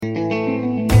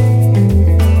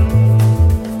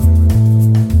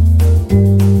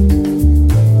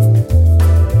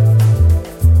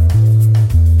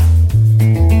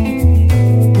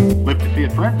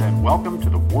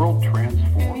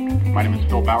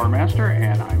Bill Bowermaster,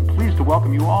 and I'm pleased to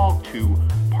welcome you all to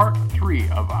part 3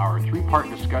 of our 3-part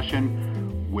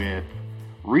discussion with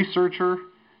researcher,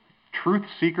 truth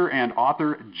seeker, and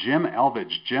author Jim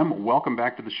Elvidge. Jim, welcome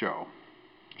back to the show.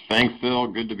 Thanks, Phil.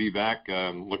 Good to be back.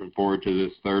 Looking forward to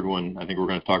this third one. I think we're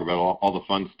going to talk about all the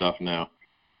fun stuff now.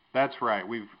 That's right.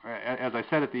 We've, as I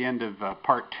said at the end of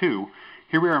part 2,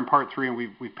 here we are in part 3, and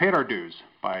we've paid our dues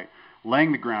by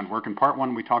laying the groundwork. In part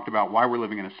 1, we talked about why we're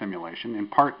living in a simulation. In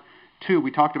part 2,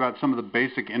 we talked about some of the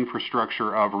basic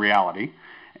infrastructure of reality.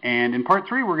 And in part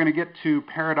 3, we're going to get to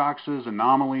paradoxes,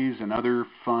 anomalies, and other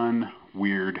fun,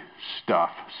 weird stuff.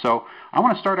 So I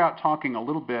want to start out talking a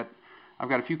little bit. I've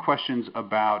got a few questions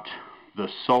about the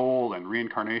soul and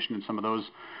reincarnation and some of those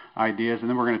ideas. And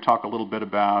then we're going to talk a little bit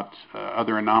about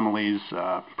other anomalies,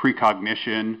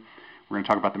 precognition. We're going to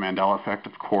talk about the Mandela effect,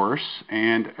 of course.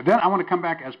 And then I want to come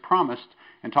back, as promised,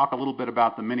 and talk a little bit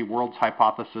about the many worlds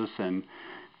hypothesis and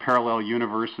parallel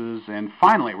universes. And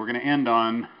finally, we're going to end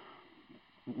on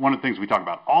one of the things we talk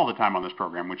about all the time on this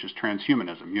program, which is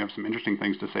transhumanism. You have some interesting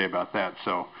things to say about that.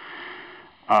 So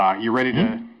you ready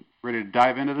to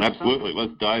dive into this? Absolutely.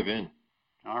 Let's dive in.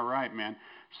 All right, man.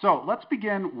 So let's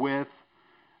begin with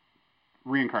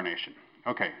reincarnation.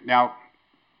 Okay, now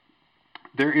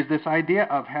there is this idea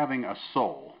of having a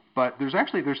soul, but there's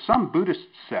some Buddhist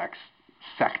sects,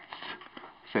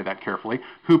 say that carefully,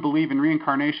 who believe in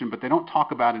reincarnation, but they don't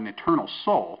talk about an eternal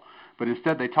soul, but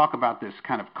instead they talk about this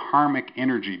kind of karmic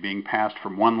energy being passed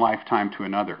from one lifetime to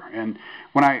another. And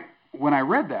when I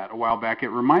read that a while back, it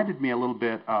reminded me a little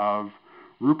bit of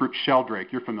Rupert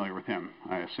Sheldrake. You're familiar with him,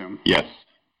 I assume. Yes.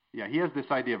 Yeah, he has this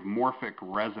idea of morphic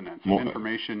resonance, of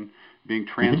information being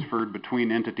transferred between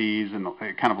entities, and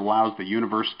it kind of allows the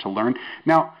universe to learn.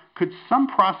 Now, could some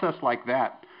process like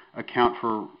that account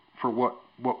for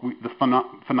the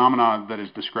phenomena that is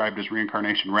described as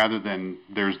reincarnation, rather than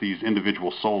there's these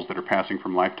individual souls that are passing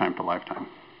from lifetime to lifetime?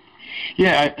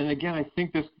 Yeah, and again, I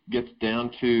think this gets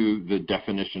down to the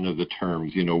definition of the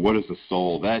terms. You know, what is a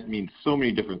soul? That means so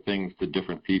many different things to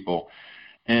different people.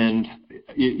 And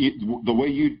the way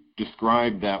you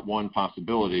describe that one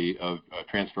possibility of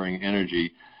transferring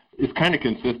energy is kind of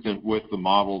consistent with the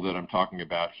model that I'm talking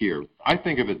about here. I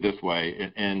think of it this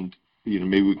way, and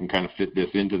maybe we can kind of fit this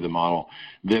into the model,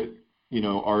 that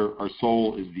our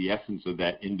soul is the essence of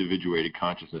that individuated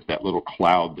consciousness, that little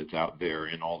cloud that's out there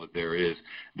in all that there is,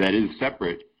 that is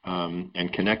separate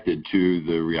and connected to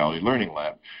the Reality Learning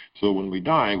Lab. So when we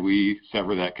die, we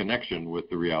sever that connection with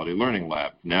the Reality Learning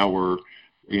Lab. Now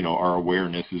our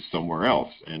awareness is somewhere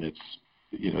else, and it's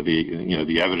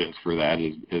the evidence for that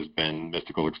has been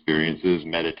mystical experiences,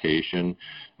 meditation,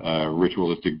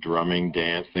 ritualistic drumming,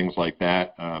 dance, things like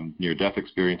that, near-death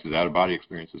experiences, out-of-body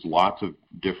experiences, lots of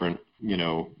different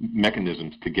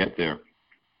mechanisms to get there.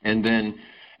 And then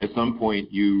at some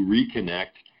point you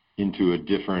reconnect into a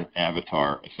different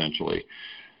avatar, essentially.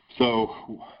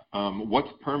 So what's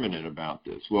permanent about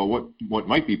this? Well, what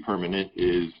might be permanent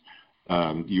is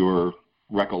your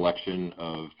recollection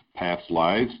of past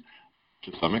lives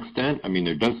to some extent. I mean,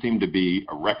 there does seem to be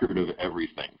a record of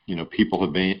everything. People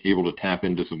have been able to tap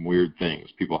into some weird things.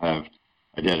 People have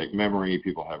eidetic memory.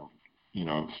 People have,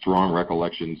 strong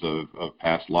recollections of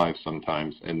past lives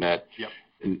sometimes. And that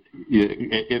if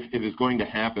it's going to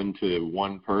happen to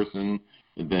one person,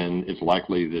 then it's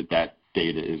likely that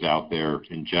data is out there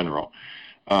in general.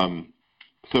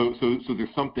 So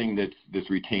there's something that's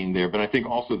retained there. But I think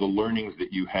also the learnings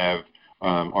that you have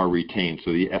are retained.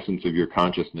 So the essence of your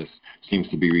consciousness seems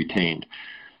to be retained.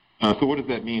 So what does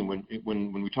that mean?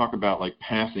 When we talk about like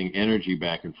passing energy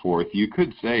back and forth, you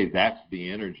could say that's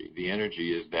the energy. The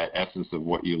energy is that essence of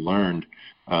what you learned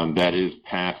that is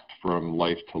passed from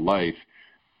life to life.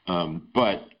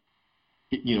 But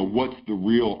what's the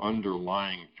real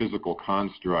underlying physical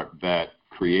construct that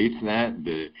creates that?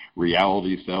 The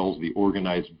reality cells, the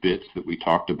organized bits that we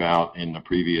talked about in the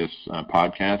previous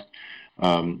podcast.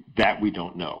 That we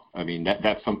don't know. I mean,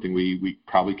 that's something we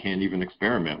probably can't even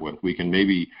experiment with. We can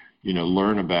maybe,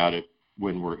 learn about it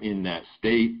when we're in that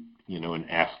state,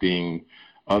 and asking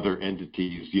other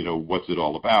entities, what's it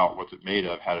all about? What's it made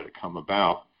of? How did it come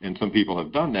about? And some people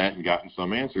have done that and gotten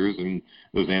some answers, and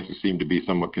those answers seem to be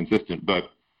somewhat consistent.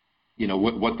 But,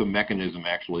 what the mechanism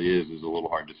actually is a little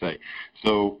hard to say.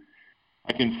 So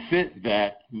I can fit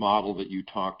that model that you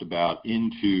talked about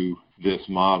into this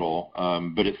model,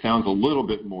 but it sounds a little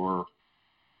bit more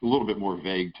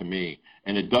vague to me,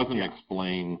 and it doesn't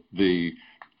explain the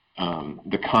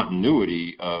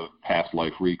continuity of past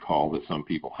life recall that some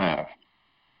people have.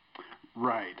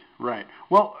 Right.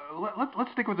 Well,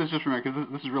 let's stick with this just for a minute, because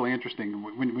this is really interesting.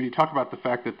 When you talk about the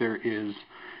fact that there is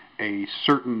a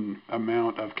certain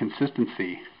amount of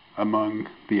consistency among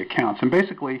the accounts. And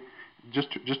basically,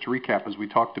 just to recap, as we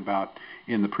talked about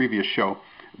in the previous show,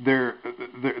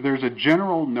 there's a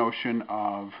general notion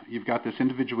of you've got this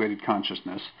individuated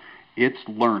consciousness. It's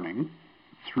learning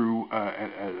through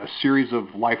a series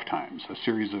of lifetimes, a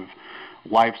series of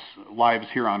lives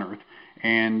here on Earth.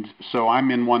 And so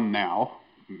I'm in one now.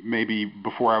 Maybe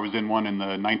before I was in one in the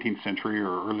 19th century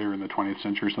or earlier in the 20th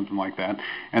century, something like that.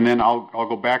 And then I'll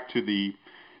go back to the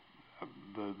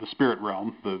spirit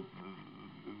realm, the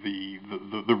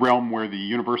realm where the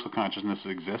universal consciousness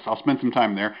exists. I'll spend some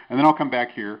time there, and then I'll come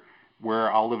back here where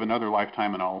I'll live another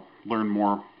lifetime and I'll learn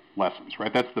more lessons.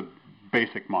 Right? That's the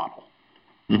basic model.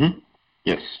 Mm-hmm.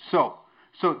 Yes.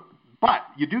 But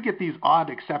you do get these odd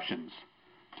exceptions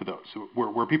to those,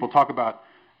 where people talk about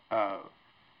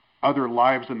other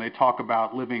lives, and they talk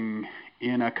about living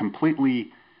in a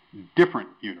completely different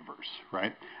universe,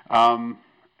 right?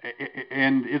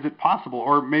 And is it possible,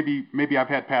 or maybe I've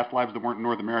had past lives that weren't in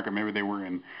North America, maybe they were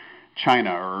in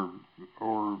China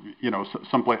or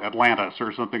someplace, Atlantis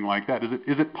or something like that. Is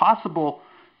it possible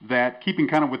that, keeping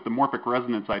kind of with the morphic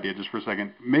resonance idea just for a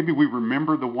second, maybe we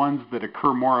remember the ones that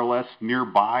occur more or less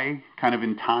nearby, kind of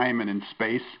in time and in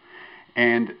space,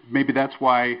 and maybe that's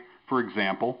why, for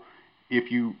example,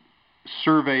 if you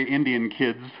survey Indian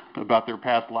kids about their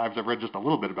past lives, I've read just a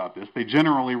little bit about this, they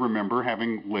generally remember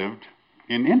having lived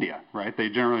in India, right? They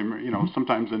generally,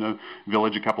 sometimes in a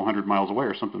village a couple hundred miles away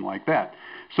or something like that.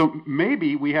 So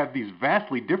maybe we have these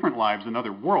vastly different lives in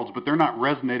other worlds, but they're not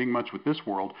resonating much with this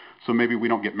world, so maybe we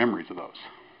don't get memories of those.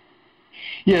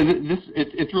 Yeah,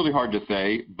 it's really hard to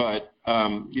say, but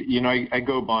I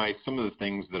go by some of the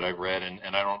things that I've read,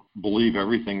 and I don't believe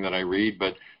everything that I read,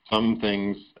 but some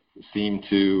things seem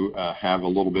to have a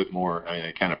little bit more,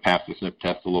 kind of pass the sniff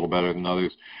test a little better than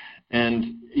others.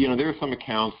 And, there are some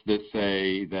accounts that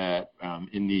say that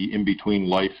in the in-between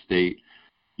life state,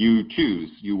 you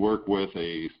work with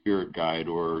a spirit guide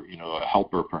or, a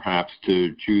helper perhaps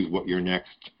to choose what your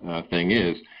next thing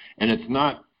is. And it's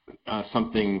not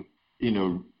something,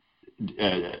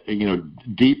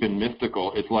 deep and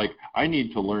mystical. It's like, I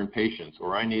need to learn patience,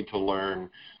 or I need to learn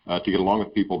to get along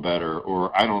with people better,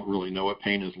 or I don't really know what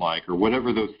pain is like, or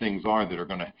whatever those things are that are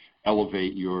going to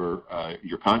elevate your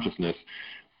consciousness.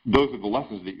 Those are the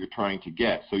lessons that you're trying to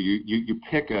get. So you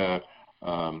pick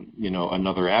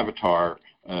another avatar,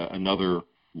 another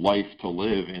life to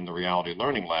live in the Reality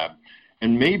Learning Lab.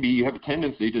 And maybe you have a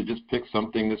tendency to just pick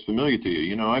something that's familiar to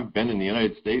you. I've been in the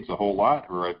United States a whole lot,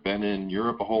 or I've been in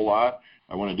Europe a whole lot.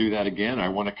 I want to do that again. I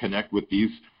want to connect with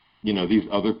these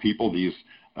other people, these,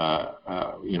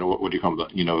 what do you call them,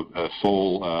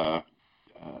 soul,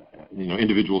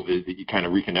 individuals that you kind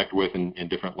of reconnect with in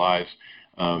different lives.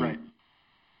 Right.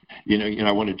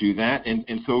 I want to do that.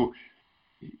 And so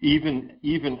even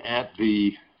at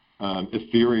the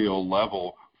ethereal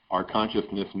level, our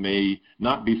consciousness may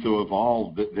not be so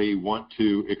evolved that they want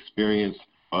to experience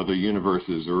other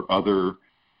universes or other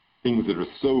things that are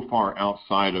so far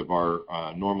outside of our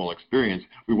normal experience.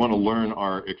 We want to learn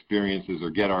our experiences or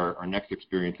get our next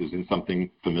experiences in something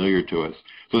familiar to us.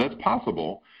 So that's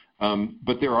possible,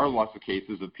 but there are lots of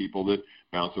cases of people that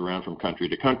bounce around from country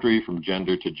to country, from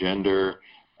gender to gender,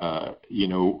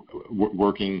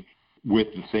 working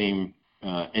with the same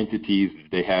entities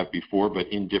that they have before, but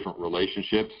in different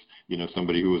relationships.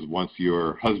 Somebody who was once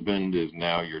your husband is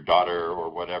now your daughter or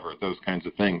whatever, those kinds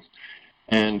of things.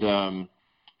 And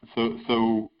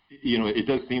so it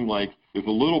does seem like there's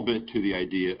a little bit to the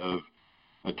idea of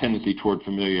a tendency toward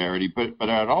familiarity, but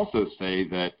I'd also say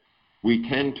that we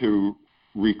tend to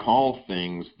recall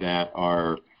things that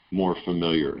are more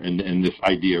familiar, and this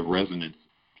idea of resonance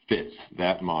fits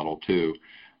that model too.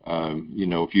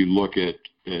 If you look at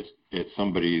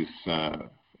somebody's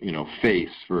face,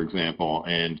 for example,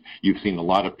 and you've seen a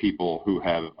lot of people who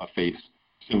have a face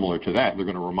similar to that, they're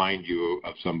going to remind you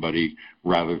of somebody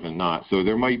rather than not. So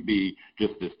there might be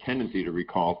just this tendency to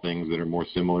recall things that are more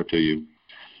similar to you.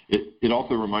 It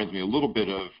also reminds me a little bit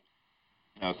of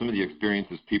some of the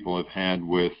experiences people have had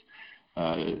with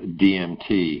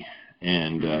DMT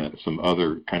and some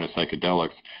other kind of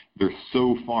psychedelics. They're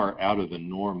so far out of the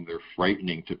norm, they're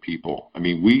frightening to people. I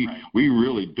mean, we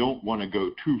really don't want to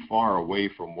go too far away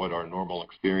from what our normal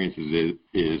experiences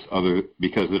is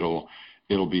because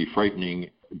it'll be frightening,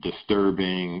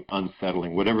 disturbing,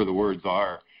 unsettling, whatever the words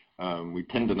are. We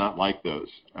tend to not like those.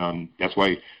 That's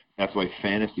why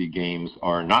fantasy games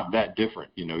are not that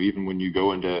different. Even when you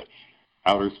go into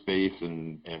outer space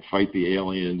and fight the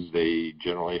aliens, they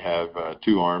generally have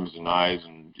two arms and eyes,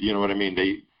 and you know what I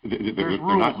mean. They're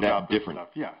not that different.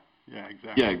 Yeah,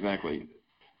 exactly. Yeah, exactly.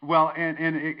 Well, and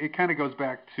it kind of goes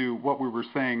back to what we were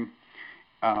saying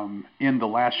in the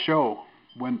last show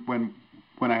when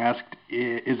I asked,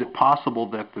 is it possible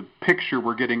that the picture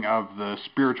we're getting of the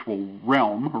spiritual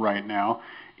realm right now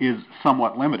is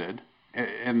somewhat limited,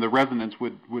 and the resonance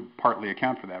would partly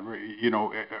account for that. You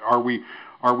know, are we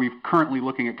currently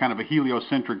looking at kind of a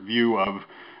heliocentric view of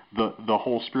the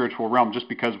whole spiritual realm just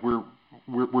because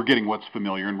we're getting what's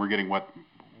familiar and we're getting what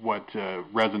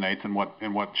resonates and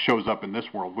what shows up in this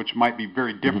world, which might be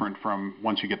very different from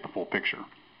once you get the full picture.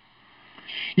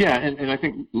 Yeah, and I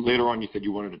think later on you said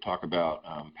you wanted to talk about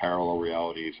parallel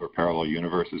realities or parallel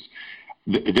universes.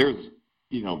 There's,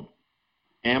 you know,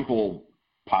 ample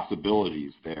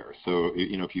possibilities there. So,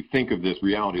 you know, if you think of this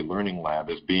reality learning lab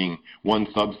as being one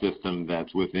subsystem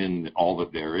that's within all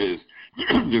that there is,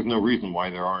 there's no reason why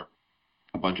there aren't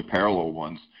a bunch of parallel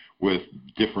ones with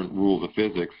different rules of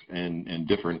physics and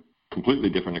completely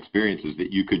different experiences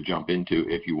that you could jump into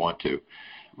if you want to.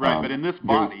 Right, but in this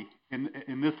body,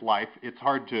 in this life, it's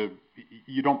hard to,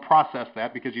 you don't process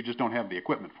that because you just don't have the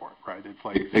equipment for it, right? It's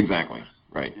like exactly,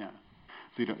 right. Yeah,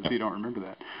 so you don't remember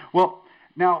that. Well,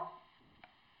 now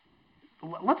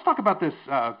let's talk about this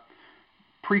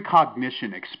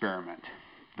precognition experiment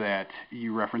that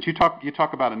you reference. You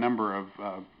talk about a number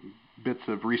of bits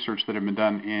of research that have been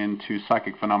done into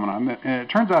psychic phenomena. And it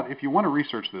turns out, if you want to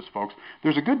research this, folks,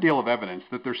 there's a good deal of evidence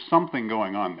that there's something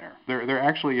going on there. There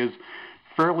actually is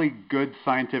fairly good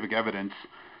scientific evidence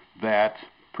that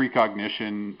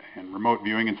precognition and remote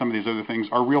viewing and some of these other things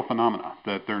are real phenomena.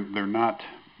 That they're not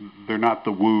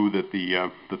the woo that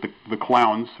the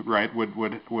clowns, right,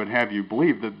 would have you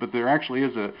believe, that, but there actually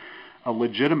is a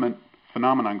legitimate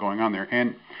phenomenon going on there.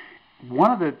 And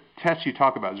one of the tests you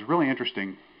talk about is really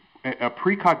interesting. A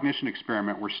precognition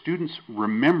experiment where students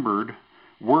remembered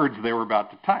words they were about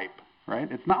to type,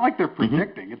 right? It's not like they're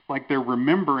predicting. Mm-hmm. It's like they're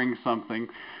remembering something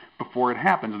before it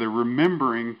happens. They're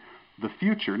remembering the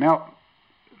future. Now,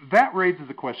 that raises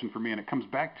a question for me, and it comes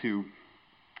back to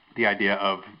the idea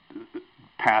of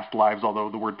past lives, although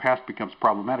the word past becomes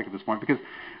problematic at this point, because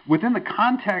within the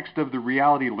context of the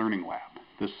reality learning lab,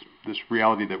 this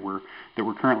reality that we're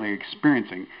currently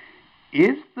experiencing,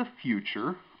 is the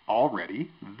future already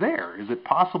there? Is it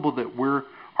possible that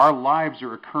our lives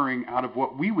are occurring out of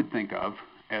what we would think of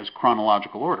as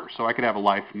chronological order? So I could have a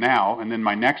life now, and then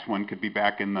my next one could be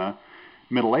back in the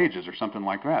Middle Ages or something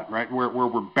like that, right? Where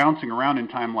we're bouncing around in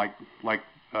time like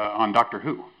on Doctor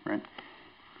Who, right?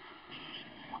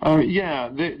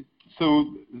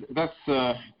 So that's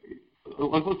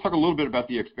let's talk a little bit about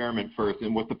the experiment first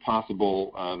and what the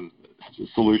possible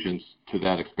solutions to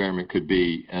that experiment could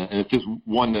be. And it's just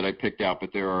one that I picked out,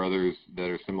 but there are others that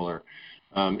are similar.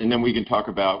 And then we can talk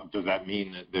about, does that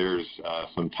mean that there's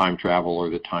some time travel or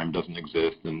that time doesn't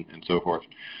exist and so forth.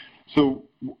 So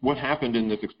what happened in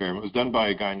this experiment was done by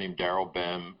a guy named Darrell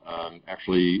Bem,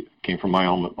 actually came from my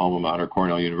alma mater,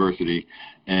 Cornell University,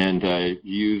 and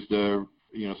used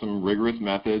some rigorous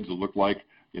methods. It looked like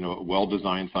a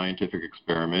well-designed scientific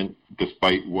experiment,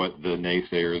 despite what the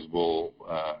naysayers will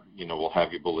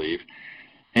have you believe.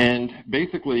 And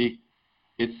basically,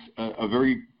 it's a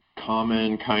very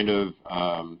common kind of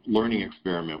learning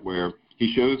experiment where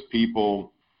he shows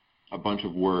people a bunch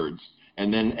of words,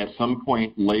 and then at some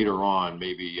point later on,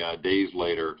 maybe days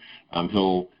later,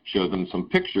 he'll show them some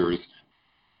pictures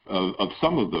of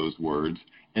some of those words,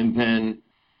 and then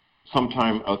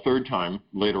sometime, a third time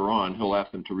later on, he'll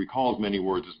ask them to recall as many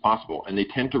words as possible, and they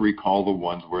tend to recall the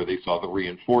ones where they saw the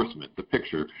reinforcement, the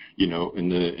picture, in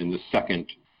the second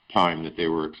time that they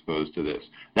were exposed to this.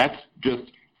 That's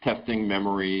just testing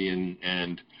memory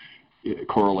and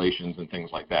correlations and things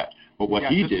like that. But what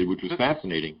he did, which was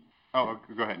fascinating. Oh,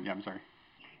 go ahead. Yeah, I'm sorry.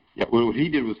 Yeah, what he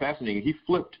did was fascinating. He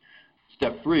flipped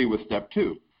step 3 with step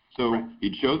 2. So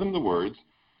he'd show them the words.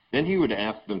 Then he would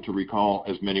ask them to recall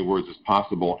as many words as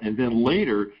possible, and then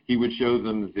later he would show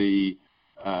them the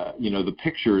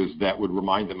pictures that would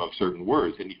remind them of certain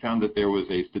words. And he found that there was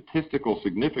a statistical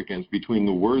significance between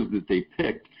the words that they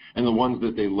picked and the ones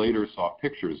that they later saw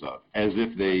pictures of, as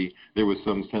if there was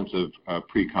some sense of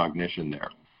precognition there.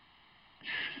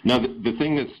 Now, the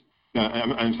thing that's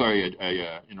I'm sorry,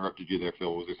 I interrupted you there,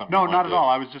 Phil. Was there something? No, not at all.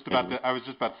 I was just about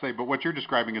to say, but what you're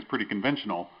describing is pretty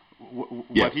conventional.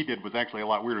 What he did was actually a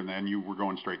lot weirder than you were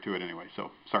going straight to it anyway.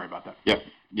 So sorry about that.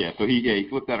 Yeah. So he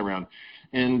flipped that around,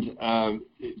 and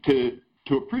to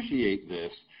appreciate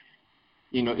this,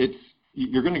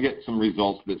 you're going to get some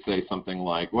results that say something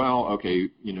like, well, okay,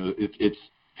 it's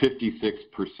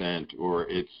 56%, or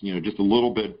it's just a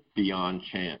little bit beyond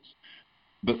chance.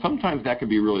 But sometimes that can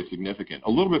be really significant. A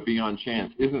little bit beyond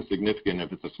chance isn't significant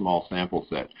if it's a small sample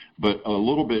set, but a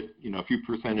little bit, a few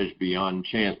percentage beyond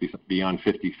chance, beyond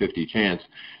 50-50 chance,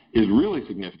 is really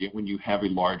significant when you have a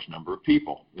large number of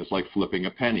people. It's like flipping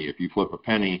a penny. If you flip a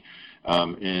penny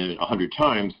in 100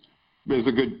 times, there's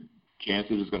a good chance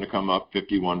it is going to come up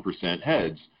 51%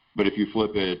 heads. But if you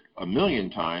flip it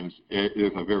 1,000,000 times,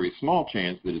 there's a very small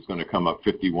chance that it's going to come up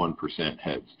 51%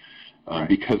 heads. Right.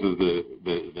 Because of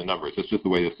the numbers. That's just the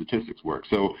way the statistics work.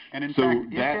 And in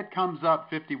fact, if it comes up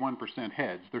 51%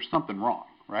 heads, there's something wrong,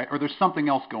 right? Or there's something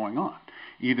else going on.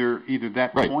 Either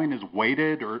that right. coin is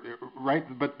weighted, or right.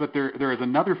 But there is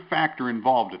another factor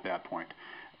involved at that point,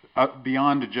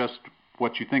 beyond just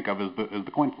what you think of as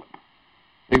the coin flip.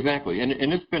 Exactly, and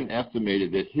it's been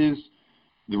estimated that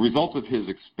the results of his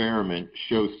experiment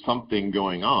show something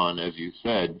going on, as you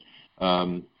said.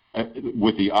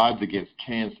 With the odds against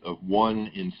chance of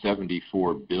 1 in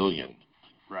 74 billion.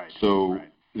 Right. So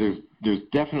right. there's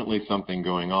definitely something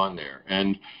going on there.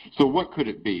 And so what could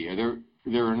it be?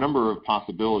 There are a number of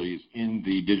possibilities in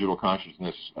the digital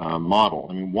consciousness model.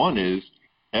 I mean, one is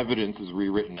evidence is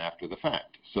rewritten after the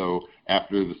fact. So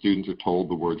after the students are told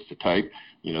the words to type,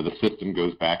 the system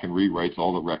goes back and rewrites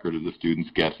all the record of the students'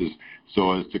 guesses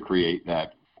so as to create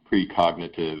that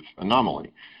precognitive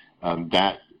anomaly.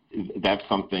 That's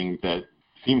something that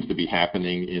seems to be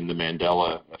happening in the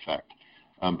Mandela effect.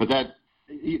 But that's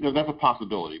a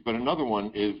possibility. But another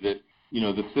one is that,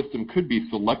 the system could be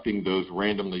selecting those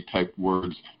randomly typed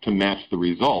words to match the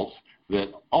results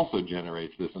that also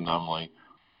generates this anomaly.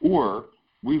 Or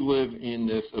we live in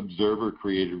this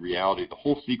observer-created reality. The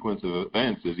whole sequence of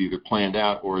events is either planned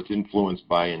out or it's influenced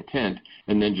by intent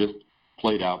and then just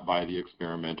played out by the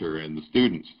experimenter and the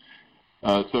students.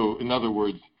 So in other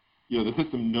words, the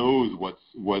system knows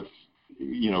what's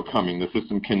coming. The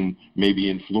system can maybe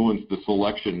influence the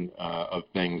selection of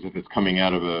things. If it's coming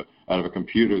out of a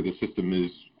computer, the system is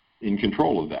in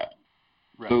control of that.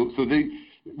 Right. So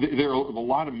there are a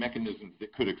lot of mechanisms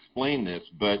that could explain this,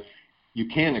 but you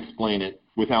can't explain it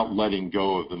without letting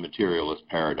go of the materialist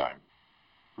paradigm.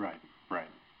 Right.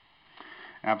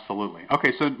 Absolutely.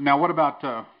 Okay. So now, what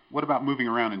about moving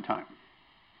around in time?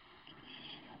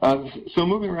 So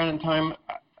moving around in time.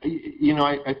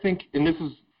 I think, and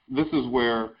this is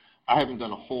where I haven't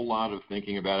done a whole lot of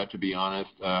thinking about it, to be honest.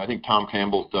 I think Tom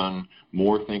Campbell's done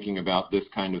more thinking about this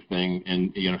kind of thing,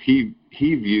 and he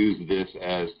views this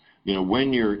as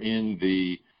when you're in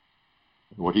the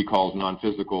what he calls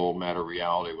non-physical matter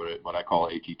reality, what I call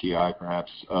ATTI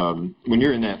perhaps. When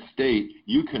you're in that state,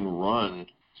 you can run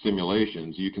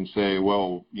simulations. You can say,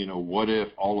 well, what if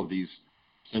all of these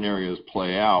scenarios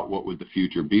play out? What would the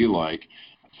future be like?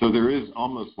 So there is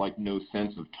almost like no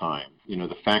sense of time.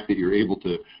 The fact that you're able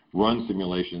to run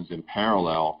simulations in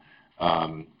parallel,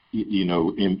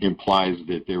 implies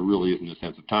that there really isn't a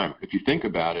sense of time. If you think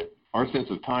about it, our sense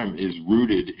of time is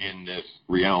rooted in this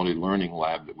reality learning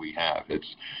lab that we have.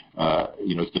 It's,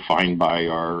 it's defined by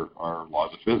our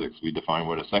laws of physics. We define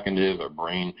what a second is. Our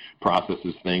brain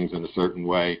processes things in a certain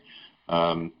way.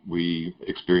 We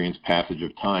experience passage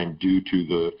of time due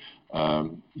to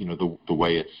the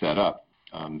way it's set up.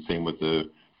 Same with the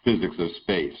physics of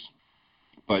space.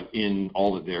 But in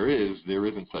all that there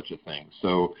isn't such a thing.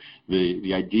 So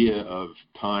the idea of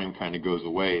time kind of goes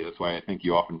away. That's why I think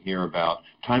you often hear about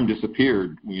time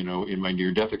disappeared, in my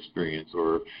near-death experience,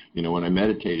 or, when I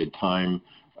meditated, time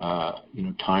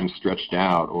stretched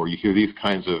out, or you hear these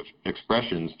kinds of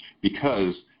expressions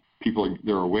because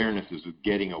their awareness is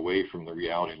getting away from the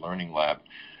reality learning lab.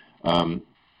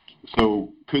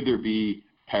 So could there be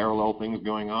parallel things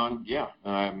going on? Yeah,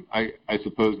 I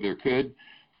suppose there could.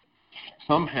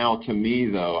 Somehow, to me,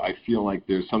 though, I feel like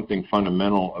there's something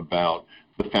fundamental about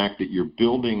the fact that you're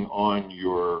building on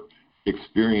your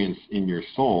experience in your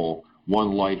soul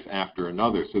one life after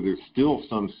another. So there's still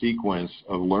some sequence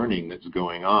of learning that's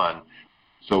going on.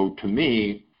 So to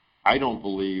me, I don't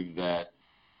believe that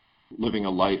living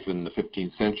a life in the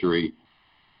 15th century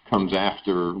comes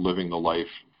after living the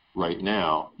life right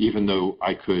now, even though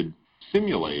I could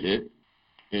simulate it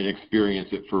and experience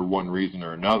it for one reason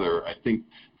or another. I think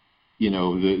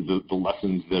the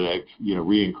lessons that I've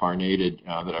reincarnated,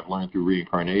 that I've learned through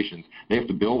reincarnations, they have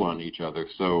to build on each other.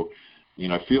 So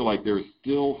I feel like there's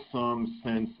still some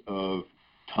sense of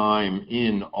time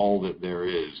in all that there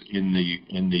is in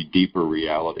the deeper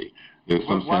reality. There's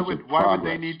some sense of progress.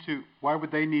 Why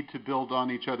would they need to build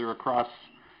on each other across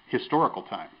historical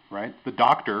time, right? The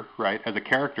Doctor, right, as a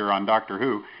character on Doctor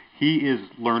Who, he is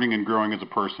learning and growing as a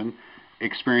person,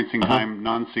 experiencing time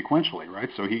non-sequentially, right?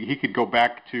 So he could go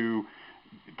back to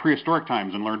prehistoric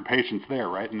times and learn patience there,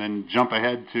 right? And then jump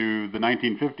ahead to the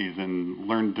 1950s and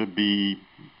learn to be,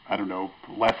 I don't know,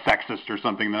 less sexist or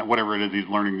something, that whatever it is he's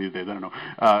learning these days, I don't know,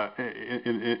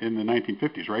 in the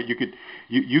 1950s, right?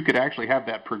 You could actually have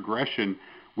that progression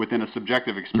within a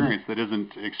subjective experience that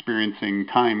isn't experiencing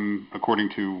time according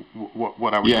to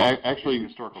what I would call actually,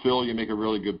 historical. Phil, you make a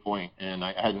really good point, and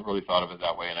I hadn't really thought of it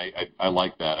that way, and I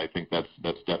like that. I think that's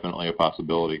definitely a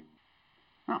possibility.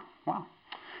 Oh, wow.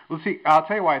 Well, see, I'll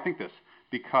tell you why I think this,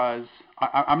 because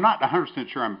I'm not 100%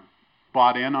 sure I'm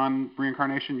bought in on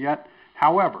reincarnation yet.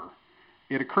 However,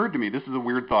 it occurred to me, this is a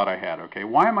weird thought I had, okay,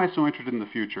 why am I so interested in the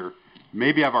future?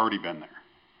 Maybe I've already been there,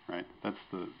 right? That's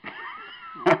the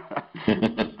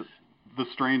the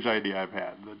strange idea I've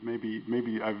had, that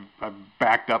maybe I've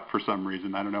backed up for some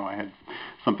reason. I don't know. I had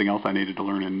something else I needed to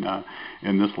learn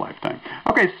in this lifetime.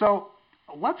 Okay, so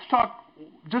let's talk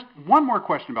just one more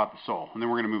question about the soul, and then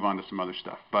we're going to move on to some other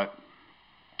stuff,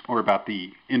 or about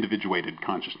the individuated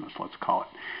consciousness, let's call it.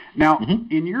 Now,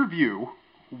 in your view,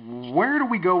 where do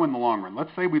we go in the long run?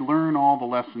 Let's say we learn all the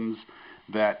lessons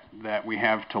that we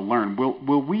have to learn.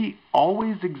 Will we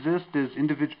always exist as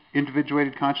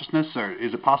individuated consciousness, or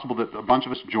is it possible that a bunch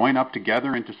of us join up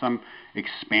together into some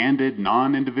expanded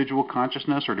non-individual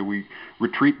consciousness, or do we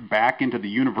retreat back into the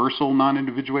universal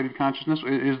non-individuated consciousness?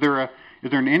 Is there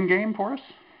an end game for us?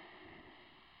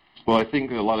 Well, I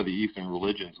think a lot of the Eastern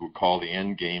religions would call the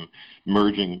end game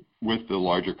merging with the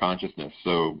larger consciousness.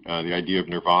 So the idea of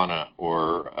nirvana,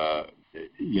 or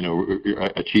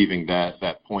achieving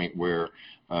that point where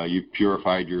you've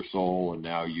purified your soul and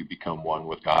now you become one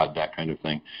with God, that kind of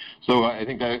thing. So I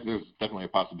think that there's definitely a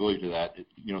possibility to that.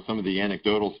 Some of the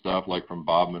anecdotal stuff, like from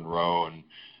Bob Monroe and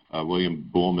William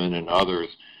Buhlman and others,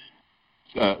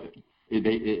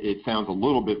 it sounds a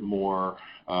little bit more,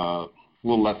 a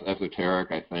little less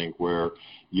esoteric, I think, where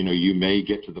you may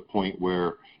get to the point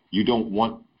where you don't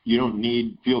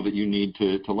feel that you need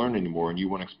to learn anymore, and you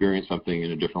want to experience something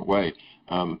in a different way.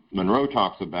 Monroe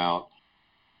talks about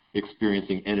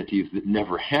experiencing entities that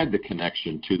never had the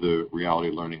connection to the reality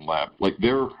learning lab. Like,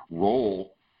 their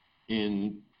role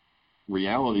in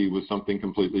reality was something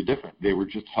completely different. They were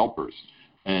just helpers,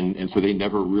 and so they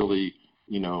never really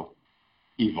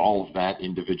evolved that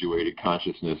individuated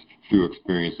consciousness through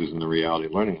experiences in the reality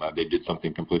learning lab. They did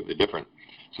something completely different.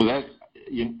 So that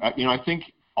I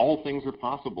think all things are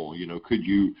possible. Could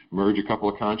you merge a couple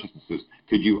of consciousnesses?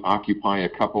 Could you occupy a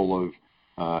couple of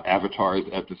avatars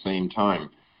at the same time?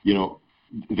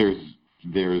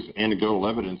 There's anecdotal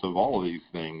evidence of all of these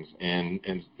things, and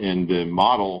the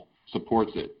model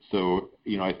supports it. So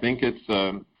I think it's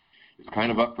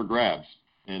kind of up for grabs,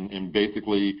 and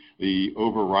basically the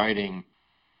overriding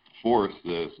force,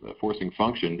 the forcing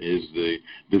function, is the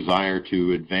desire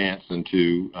to advance and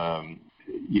to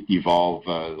evolve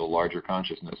the larger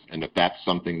consciousness. And if that's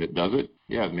something that does it,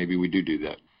 yeah, maybe we do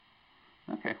that.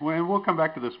 Okay, well, and we'll come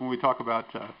back to this when we talk about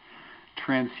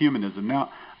transhumanism.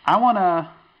 Now, I want to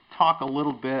talk a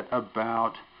little bit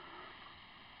about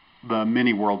the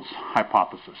many worlds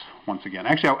hypothesis once again.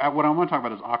 Actually, what I want to talk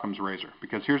about is Occam's razor,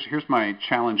 because here's my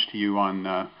challenge to you on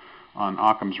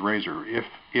Occam's razor.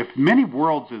 If many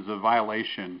worlds is a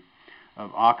violation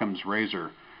of Occam's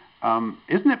razor,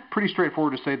 isn't it pretty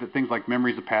straightforward to say that things like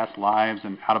memories of past lives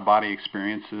and out-of-body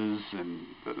experiences and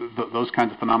those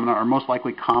kinds of phenomena are most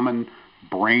likely common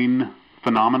brain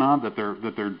phenomena,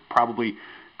 that they're probably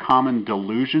common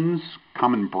delusions,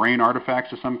 common brain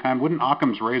artifacts of some kind? Wouldn't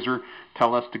Occam's razor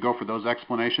tell us to go for those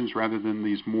explanations rather than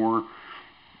these more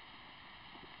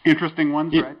interesting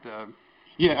ones, right?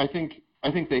 Yeah, I think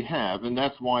they have, and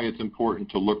that's why it's important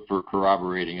to look for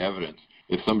corroborating evidence.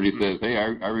 If somebody says, hey,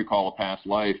 I recall a past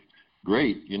life,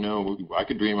 great, I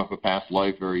could dream up a past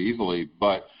life very easily,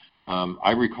 but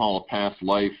I recall a past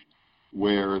life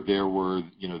where there were,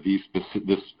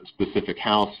 this specific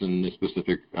house in this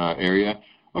specific area.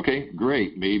 Okay,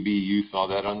 great. Maybe you saw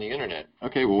that on the internet.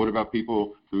 Okay, well, what about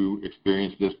people who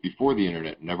experienced this before the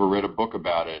internet, never read a book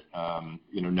about it,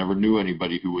 never knew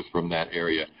anybody who was from that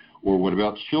area? Or what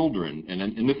about children?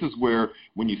 And this is where,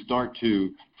 when you start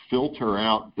to filter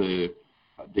out the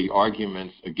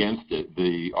arguments against it,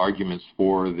 the arguments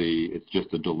for it's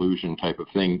just a delusion type of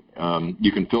thing,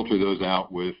 you can filter those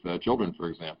out with children, for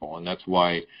example. And that's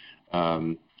why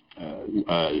James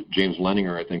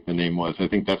Leninger, I think the name was, I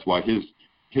think that's why his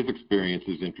experience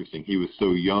is interesting. He was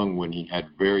so young when he had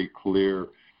very clear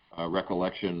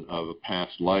recollection of a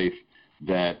past life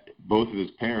that both of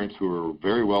his parents, who were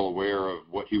very well aware of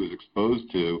what he was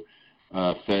exposed to,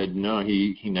 said, no,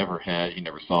 he never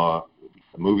saw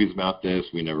movies about this.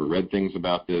 We never read things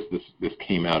about this. This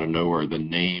came out of nowhere. The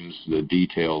names, the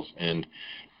details, and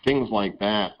things like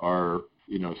that are,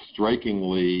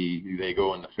 strikingly, they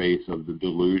go in the face of the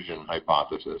delusion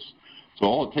hypothesis. So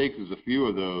all it takes is a few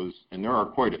of those, and there are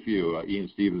quite a few. Ian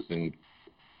Stevenson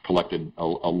collected a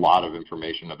lot of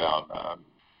information about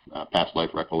past life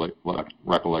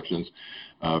recollections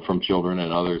from children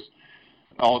and others.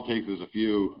 All it takes is a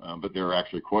few, but there are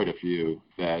actually quite a few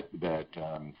that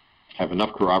have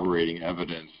enough corroborating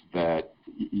evidence that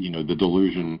the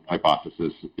delusion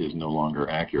hypothesis is no longer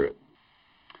accurate.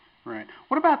 Right.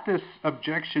 What about this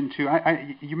objection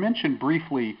to? You mentioned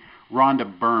briefly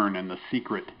Rhonda Byrne and The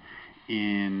Secret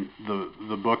in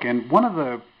the book, and one of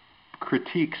the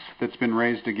critiques that's been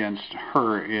raised against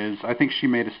her is, I think she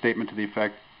made a statement to the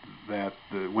effect that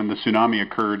when the tsunami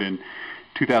occurred in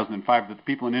 2005, that the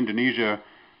people in Indonesia,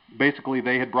 basically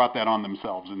they had brought that on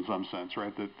themselves in some sense,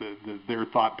 right? That their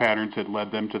thought patterns had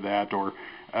led them to that, or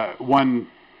one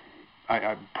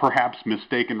perhaps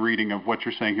mistaken reading of what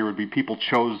you're saying here would be people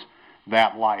chose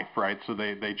that life, right? So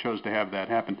they chose to have that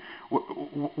happen.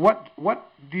 What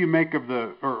do you make of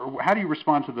or how do you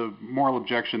respond to the moral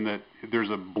objection that there's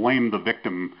a blame the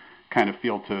victim kind of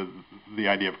feel to the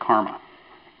idea of karma?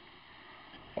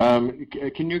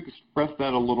 Can you express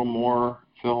that a little more,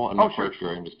 Phil? I'm not quite sure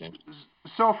I understand.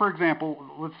 So, for example,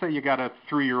 let's say you got a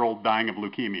 3-year-old dying of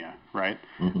leukemia, right?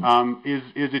 Mm-hmm.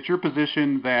 Is it your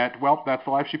position that, well, that's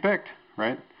the life she picked,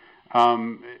 right?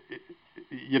 We're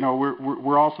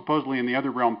all supposedly in the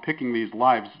other realm picking these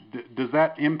lives. Does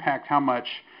that impact how much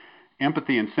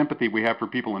empathy and sympathy we have for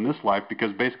people in this life?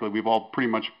 Because basically we've all pretty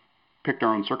much picked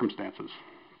our own circumstances.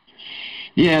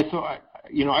 Yeah, so I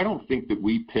don't think that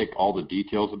we pick all the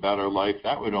details about our life.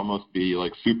 That would almost be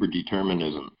like super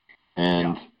determinism.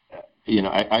 And,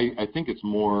 I think it's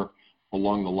more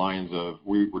along the lines of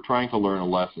we're trying to learn a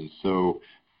lesson. So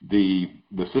the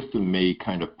system may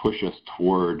kind of push us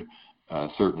toward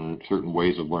certain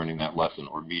ways of learning that lesson,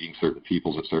 or meeting certain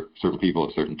people at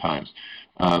certain times.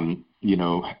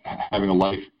 Having a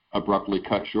life abruptly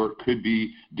cut short could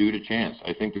be due to chance.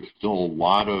 I think there's still a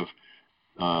lot of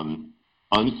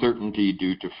uncertainty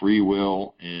due to free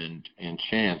will and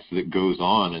chance that goes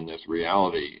on in this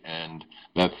reality, and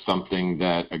that's something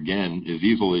that again is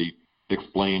easily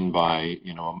explained by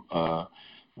a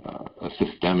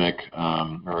systemic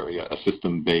or a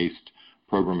system-based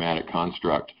programmatic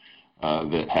construct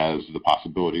that has the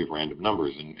possibility of random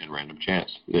numbers and random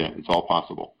chance. Yeah, it's all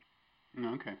possible.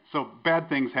 Okay. So bad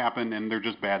things happen, and they're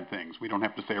just bad things. We don't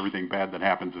have to say everything bad that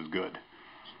happens is good.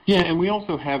 Yeah, and we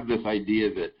also have this idea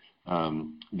that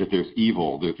there's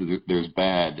evil, there's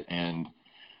bad, and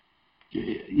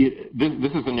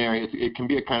this is an area. It can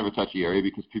be a kind of a touchy area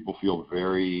because people feel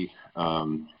very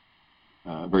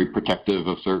protective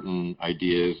of certain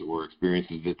ideas or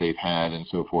experiences that they've had and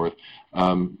so forth.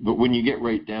 But when you get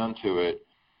right down to it,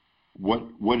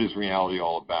 what is reality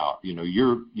all about?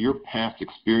 Your past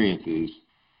experiences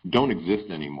don't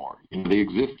exist anymore. They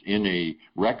exist in a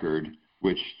record,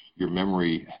 which your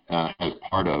memory has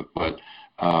part of, but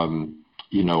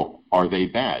are they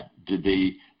bad? Did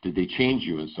they change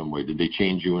you in some way? Did they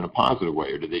change you in a positive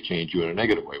way, or did they change you in a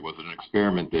negative way? Was it an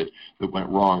experiment that went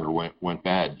wrong or went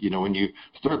bad? When you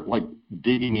start like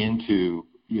digging into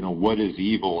what is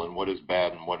evil and what is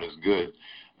bad and what is good,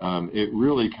 it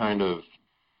really kind of,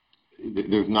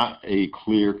 there's not a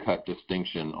clear-cut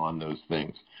distinction on those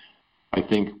things. I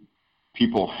think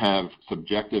people have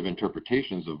subjective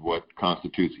interpretations of what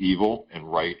constitutes evil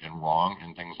and right and wrong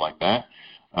and things like that,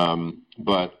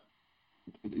 but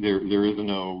there is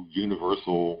no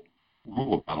universal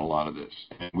rule about a lot of this.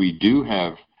 And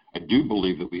I do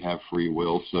believe that we have free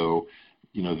will. So,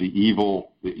 the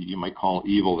evil that you might call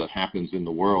evil that happens in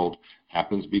the world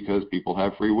happens because people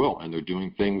have free will and they're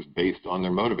doing things based on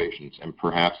their motivations. And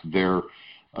perhaps their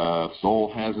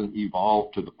soul hasn't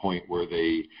evolved to the point where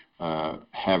they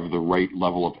have the right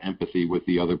level of empathy with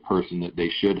the other person that they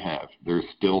should have. They're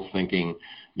still thinking,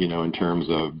 in terms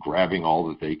of grabbing all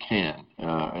that they can,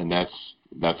 and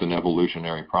that's an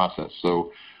evolutionary process.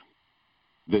 So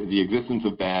the existence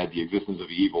of bad, the existence of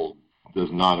evil, does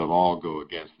not at all go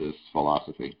against this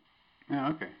philosophy. Yeah,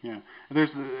 okay, yeah. There's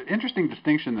an interesting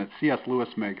distinction that C.S. Lewis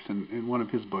makes in one of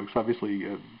his books, obviously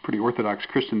a pretty orthodox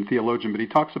Christian theologian, but he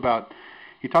talks about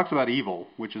evil,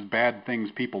 which is bad things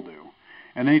people do.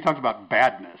 And then he talks about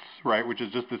badness, right, which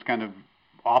is just this kind of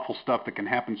awful stuff that can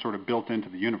happen sort of built into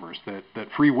the universe, that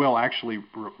free will actually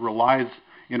relies,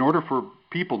 in order for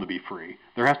people to be free,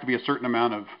 there has to be a certain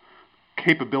amount of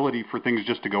capability for things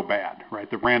just to go bad, right,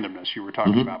 the randomness you were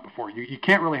talking about before. You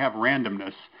can't really have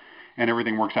randomness and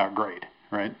everything works out great,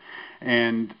 right?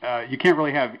 And you can't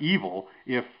really have evil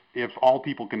if if all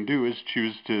people can do is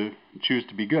choose to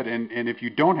be good, and if you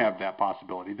don't have that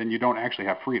possibility, then you don't actually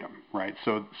have freedom, right?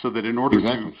 So that in order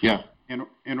Exactly. Yeah.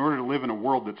 in order to live in a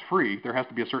world that's free, there has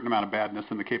to be a certain amount of badness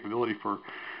and the capability for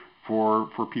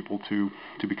people to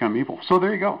become evil. So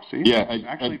there you go. See? Yeah,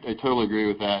 I totally agree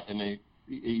with that. And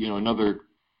another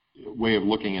way of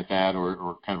looking at that,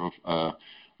 or kind of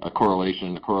a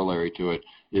correlation, a corollary to it,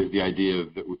 is the idea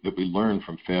that we learn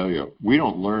from failure. We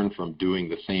don't learn from doing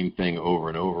the same thing over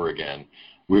and over again.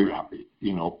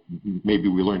 Maybe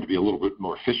we learn to be a little bit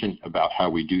more efficient about how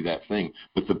we do that thing.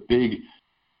 But the big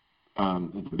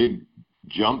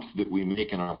jumps that we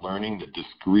make in our learning, the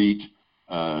discrete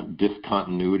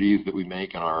discontinuities that we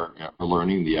make in our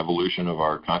learning, the evolution of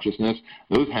our consciousness,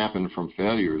 those happen from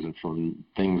failures and from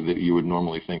things that you would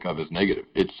normally think of as negative.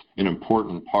 It's an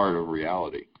important part of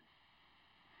reality.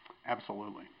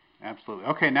 Absolutely.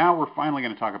 Okay, now we're finally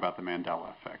going to talk about the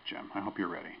Mandela effect, Jim. I hope you're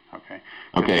ready.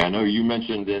 Okay, I know you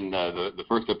mentioned in the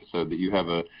first episode that you have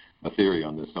a theory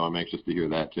on this, so I'm anxious to hear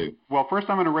that too. Well, first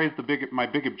I'm going to raise my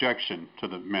big objection to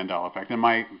the Mandela effect and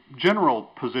my general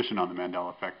position on the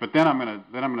Mandela effect. But then I'm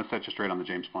going to set you straight on the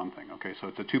James Bond thing. Okay, so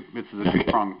it's a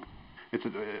two-prong. It's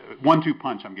a 1-2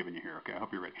 punch I'm giving you here. Okay, I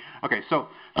hope you're ready. Okay, so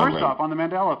first off, on the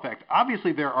Mandela effect,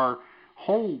 obviously there are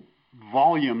whole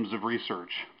volumes of research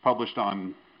published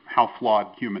on how flawed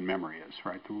human memory is,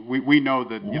 right? We know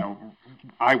that,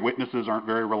 eyewitnesses aren't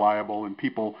very reliable and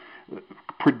people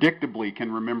predictably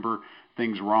can remember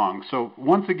things wrong. So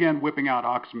once again, whipping out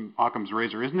Occam's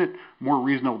razor, isn't it more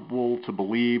reasonable to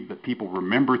believe that people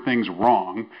remember things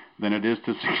wrong than it is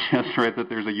to suggest, right, that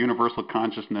there's a universal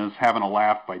consciousness having a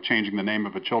laugh by changing the name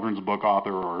of a children's book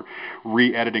author or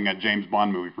re-editing a James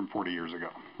Bond movie from 40 years ago,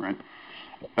 right?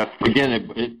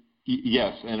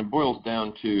 Yes, and it boils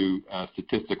down to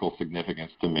statistical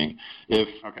significance to me. If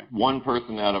one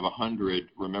person out of 100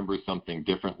 remembers something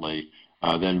differently,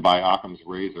 then by Occam's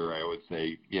razor, I would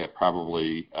say,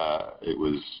 probably it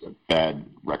was a bad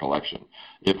recollection.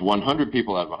 If 100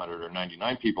 people out of 100 or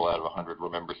 99 people out of 100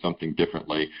 remember something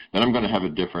differently, then I'm going to have a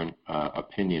different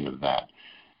opinion of that.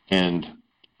 And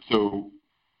so,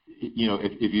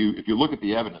 if you look at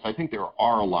the evidence, I think there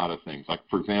are a lot of things. Like,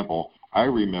 for example, I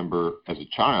remember as a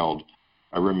child,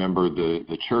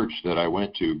 the church that I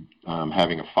went to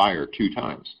having a fire 2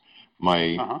 times.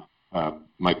 My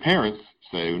parents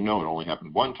say, no, it only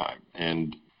happened 1 time.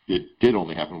 And it did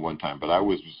only happen 1 time, but I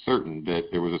was certain that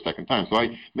there was a second time. So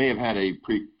I may have had a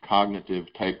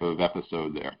precognitive type of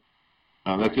episode there.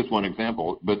 That's just one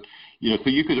example. But, so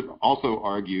you could also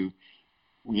argue,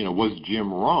 was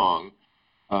Jim wrong?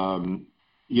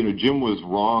 Jim was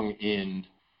wrong in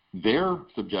their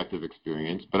subjective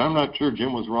experience, but I'm not sure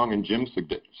Jim was wrong in Jim's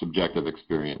subjective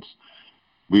experience.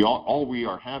 All we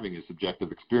are having is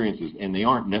subjective experiences, and they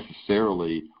aren't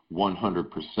necessarily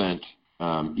 100%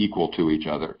 equal to each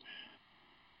other.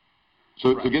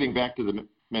 So getting back to the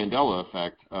Mandela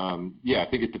effect, I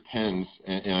think it depends,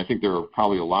 and I think there are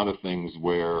probably a lot of things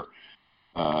where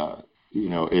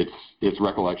its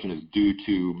recollection is due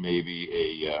to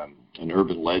maybe an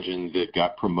urban legend that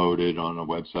got promoted on a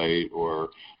website or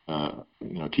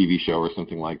TV show or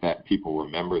something like that. People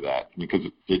remember that because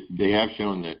they have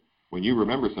shown that when you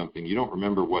remember something, you don't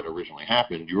remember what originally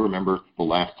happened. You remember the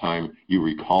last time you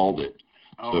recalled it.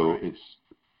 It's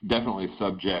definitely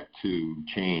subject to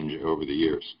change over the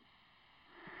years.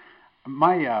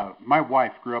 My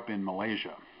wife grew up in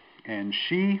Malaysia, and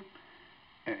she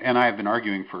and I have been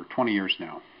arguing for 20 years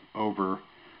now over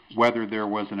whether there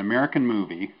was an American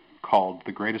movie called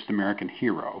The Greatest American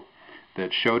Hero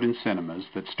that showed in cinemas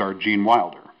that starred Gene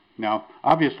Wilder. Now,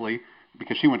 obviously,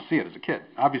 because she went to see it as a kid,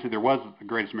 obviously there was The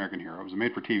Greatest American Hero. It was a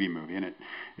made-for-TV movie, and it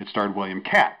starred William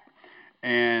Catt.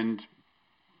 And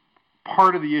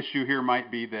part of the issue here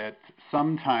might be that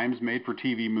sometimes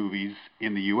made-for-TV movies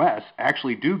in the U.S.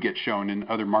 actually do get shown in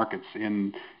other markets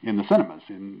in the cinemas.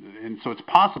 And so it's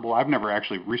possible, I've never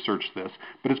actually researched this,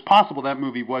 but it's possible that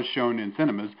movie was shown in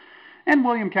cinemas. And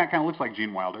William Catt kind of looks like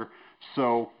Gene Wilder,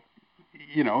 so,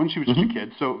 and she was just a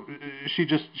kid, so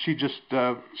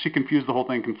she confused the whole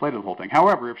thing, conflated the whole thing.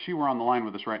 However, if she were on the line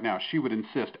with us right now, she would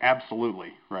insist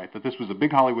absolutely, right, that this was a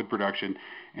big Hollywood production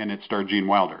and it starred Gene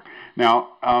Wilder. Now,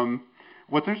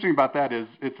 what's interesting about that is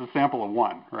it's a sample of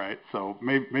one, right? So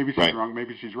maybe she's wrong,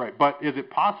 maybe she's right. But is it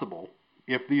possible,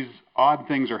 if these odd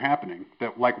things are happening,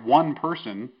 that like one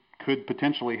person could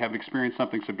potentially have experienced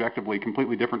something subjectively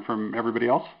completely different from everybody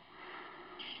else?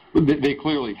 They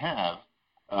clearly have.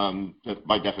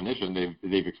 By definition,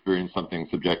 they've experienced something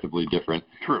subjectively different.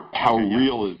 True. How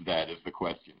real is that is the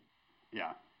question.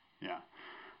 Yeah.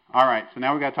 All right, so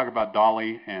now we've got to talk about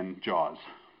Dolly and Jaws.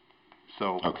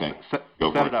 So set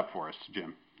it up for us,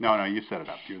 Jim. No, you set it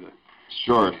up. You're the...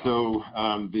 Sure. So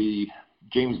the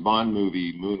James Bond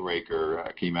movie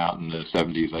Moonraker came out in the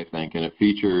 70s, I think, and it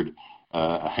featured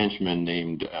a henchman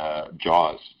named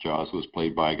Jaws. Jaws was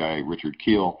played by a guy, Richard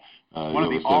Kiel. One of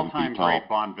the all-time great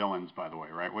Bond villains, by the way,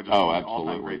 right? Which is one of the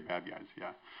all-time great bad guys,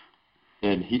 yeah.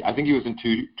 And I think he was in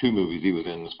two movies. He was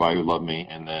in The Spy Who Loved Me,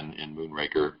 and then in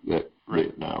Moonraker that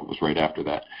was right after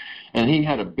that. And he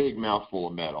had a big mouthful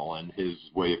of metal, and his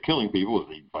way of killing people was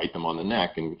he'd bite them on the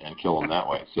neck and kill them that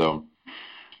way. So,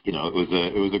 it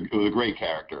was a great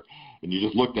character. And you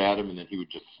just looked at him, and then he would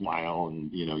just smile, and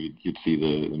you'd see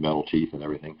the metal teeth and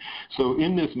everything. So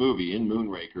in this movie, in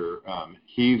Moonraker,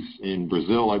 he's in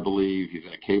Brazil, I believe. He's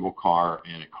in a cable car,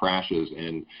 and it crashes.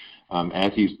 And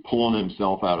as he's pulling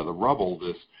himself out of the rubble,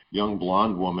 this young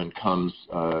blonde woman comes,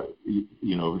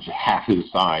 half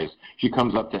his size. She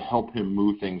comes up to help him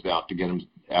move things out to get him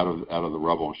out of the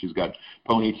rubble. She's got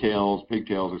ponytails,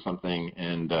 pigtails, or something,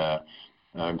 and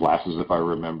glasses, if I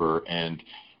remember. And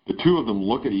the two of them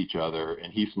look at each other,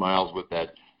 and he smiles with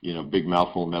that, big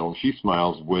mouthful of metal, and she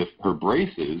smiles with her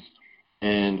braces.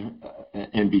 And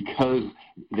because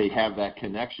they have that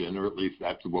connection, or at least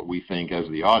that's what we think as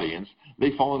the audience,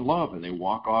 they fall in love and they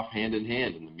walk off hand in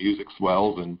hand, and the music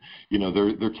swells, and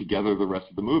they're together the rest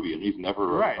of the movie, and he's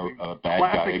never a bad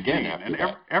Classic guy again scene. after and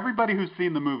that. Everybody who's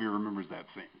seen the movie remembers that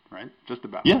scene, right? Just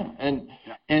about. Yeah, and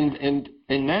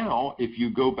now if you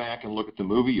go back and look at the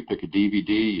movie, you pick a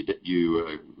DVD,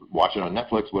 you watch it on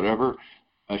Netflix, whatever,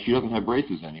 she doesn't have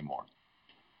braces anymore.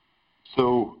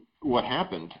 So what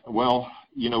happened? Well,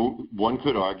 one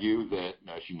could argue that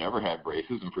she never had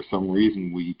braces, and for some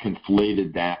reason we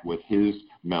conflated that with his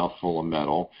mouthful of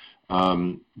metal.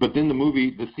 But then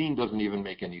the scene doesn't even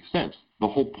make any sense. The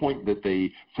whole point that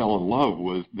they fell in love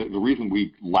was that the reason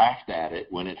we laughed at it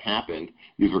when it happened,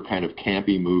 these were kind of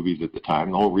campy movies at the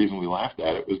time, the whole reason we laughed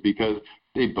at it was because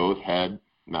they both had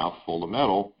mouthful of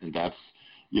metal, and that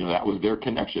was their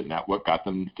connection. That's what got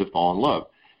them to fall in love.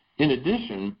 In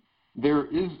addition, there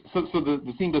is so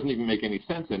the scene doesn't even make any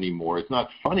sense anymore. It's not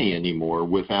funny anymore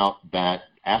without that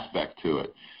aspect to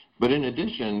it. But in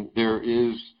addition, there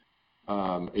is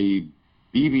a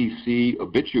BBC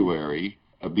obituary,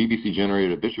 a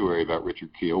BBC-generated obituary about Richard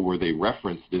Kiel, where they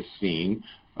reference this scene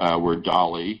where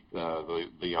Dolly, the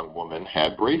young woman,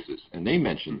 had braces, and they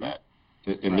mentioned that.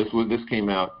 And this came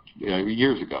out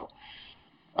years ago.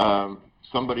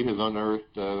 Somebody has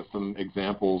unearthed some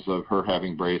examples of her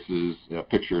having braces,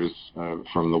 pictures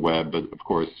from the web, but of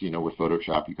course, with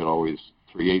Photoshop, you could always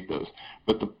create those.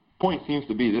 But the point seems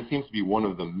to be, this seems to be one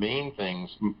of the main things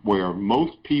where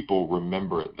most people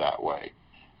remember it that way.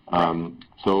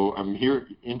 So I'm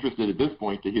interested at this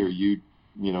point to hear you,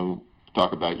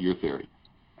 talk about your theory.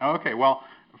 Okay, well,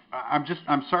 I'm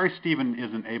sorry Stephen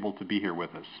isn't able to be here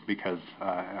with us, because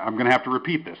I'm going to have to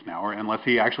repeat this now, or unless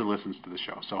he actually listens to the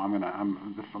show. So I'm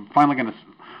finally going to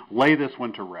lay this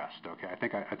one to rest. Okay,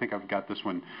 I think I've got this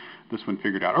one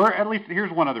figured out, or at least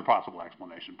here's one other possible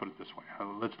explanation. Put it this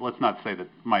way. Let's not say that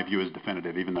my view is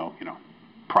definitive, even though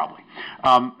probably.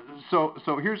 So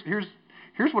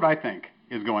here's what I think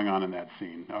is going on in that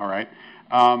scene. All right,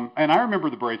 and I remember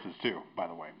the braces too, by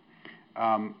the way.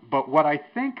 But what I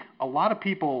think a lot of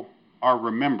people are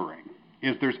remembering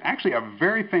is there's actually a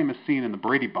very famous scene in the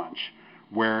Brady Bunch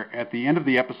where at the end of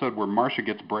the episode where Marcia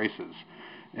gets braces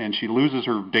and she loses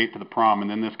her date to the prom, and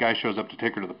then this guy shows up to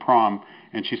take her to the prom,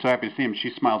 and she's so happy to see him,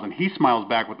 she smiles, and he smiles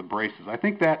back with the braces. I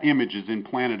think that image is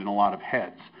implanted in a lot of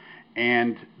heads.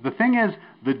 And the thing is,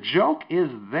 the joke is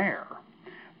there,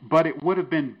 but it would have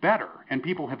been better, and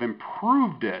people have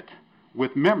improved it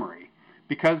with memory.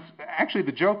 Because actually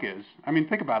the joke is,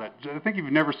 think about it. I think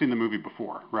you've never seen the movie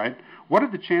before, right? What are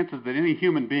the chances that any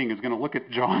human being is going to look at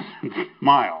Jaws and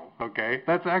smile, okay?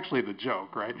 That's actually the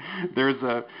joke, right? There's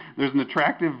an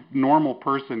attractive, normal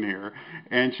person here,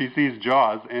 and she sees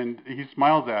Jaws, and he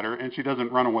smiles at her, and she doesn't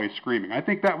run away screaming. I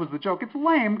think that was the joke. It's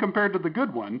lame compared to the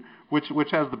good one, which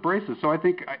has the braces. So I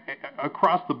think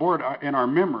across the board in our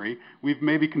memory, we've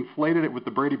maybe conflated it with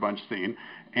the Brady Bunch scene,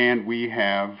 and we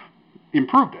have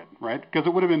improved it, right? Because it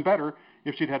would have been better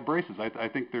if she'd had braces. I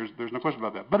think there's no question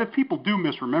about that. But if people do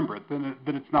misremember it, then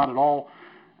it's not at all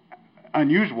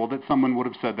unusual that someone would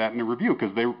have said that in a review,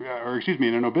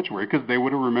 in an obituary, because they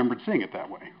would have remembered seeing it that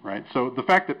way, right? So the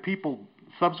fact that people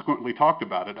subsequently talked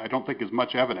about it, I don't think is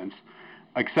much evidence,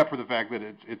 except for the fact that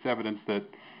it's evidence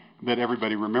that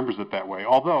everybody remembers it that way.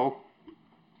 Although,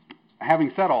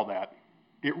 having said all that,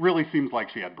 it really seems like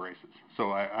she had braces.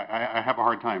 So I have a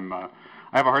hard time.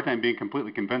 I have a hard time being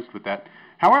completely convinced with that.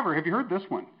 However, have you heard this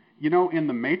one? In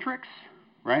The Matrix,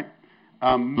 right?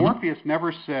 Morpheus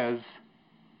never says,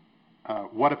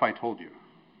 "What if I told you?"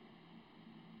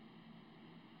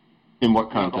 In what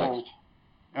You know, context?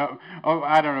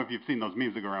 I don't know if you've seen those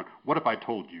memes that go around. What if I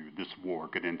told you this war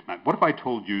could end tonight? What if I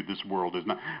told you this world is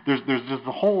not? There's just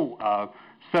a whole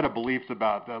set of beliefs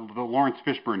about the Lawrence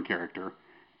Fishburne character,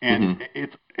 and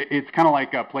it's kind of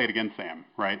like Play It Again, Sam,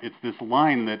 right? It's this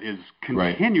line that is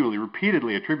continually,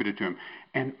 repeatedly attributed to him,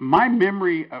 and my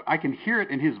memory, I can hear it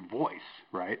in his voice,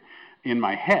 right, in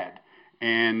my head,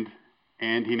 and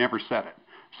he never said it.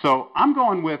 So I'm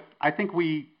going with, I think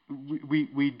we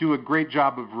do a great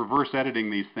job of reverse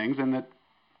editing these things, and that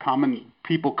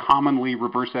people commonly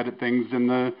reverse edit things in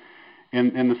the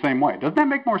same way. Doesn't that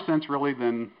make more sense, really?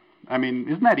 Isn't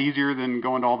that easier than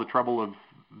going to all the trouble of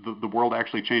the world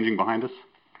actually changing behind us?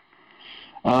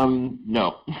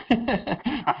 No.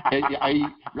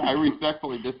 I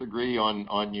respectfully disagree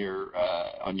on your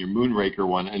Moonraker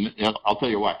one, and I'll tell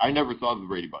you why. I never saw the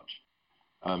Brady Bunch,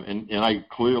 and I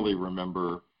clearly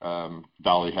remember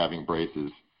Dolly having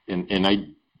braces, and I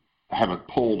haven't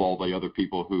polled all the other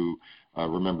people who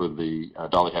remember the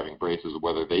Dolly having braces,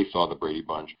 whether they saw the Brady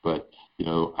Bunch, but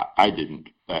I didn't.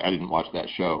 I didn't watch that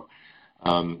show.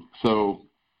 So,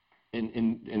 and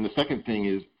the second thing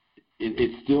is,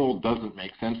 it still doesn't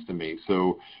make sense to me.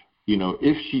 So,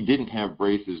 if she didn't have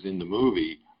braces in the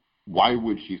movie, why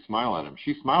would she smile at him?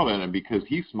 She smiled at him because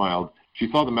he smiled. She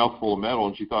saw the mouthful of metal,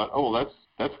 and she thought, oh,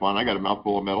 that's fun. I got a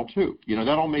mouthful of metal too. That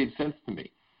all made sense to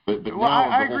me. But well,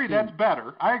 I agree that's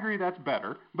better. I agree that's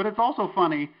better. But it's also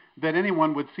funny that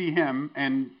anyone would see him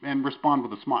and respond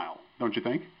with a smile, don't you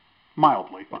think?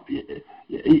 Mildly funny.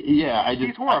 Yeah,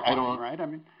 he's horrifying, I don't. Right?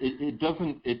 It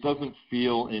doesn't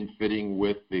feel in fitting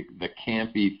with the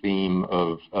campy theme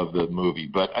of the movie.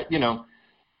 But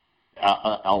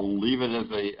I'll leave it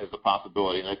as a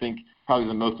possibility. And I think probably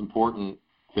the most important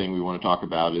thing we want to talk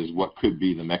about is what could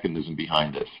be the mechanism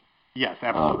behind this. Yes,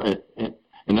 absolutely.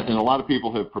 And a lot of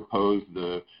people have proposed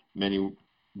the many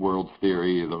worlds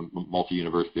theory, the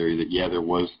multi-universe theory, that there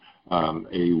was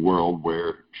a world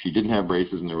where she didn't have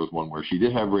braces, and there was one where she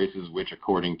did have braces, which,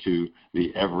 according to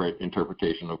the Everett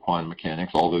interpretation of quantum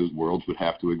mechanics, all those worlds would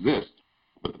have to exist.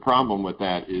 But the problem with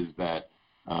that is that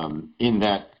in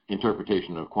that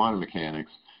interpretation of quantum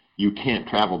mechanics, you can't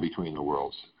travel between the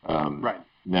worlds. Right.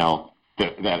 Now,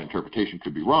 that interpretation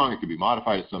could be wrong. It could be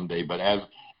modified someday. But as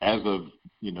of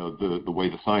the way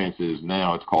the science is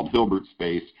now, it's called Hilbert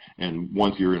space, and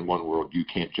once you're in one world, you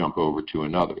can't jump over to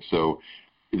another. So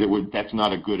that's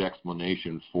not a good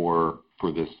explanation for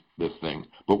this thing.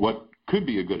 But what could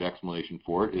be a good explanation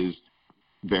for it is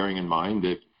bearing in mind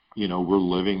that we're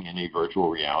living in a virtual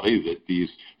reality, that these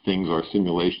things are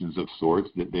simulations of sorts,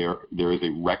 that there is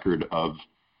a record of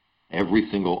every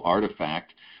single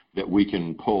artifact that we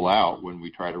can pull out when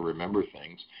we try to remember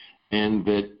things, and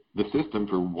that the system,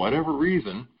 for whatever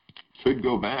reason, could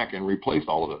go back and replace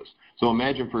all of those. So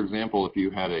imagine, for example, if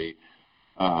you had a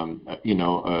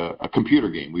computer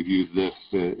game. We've used this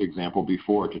example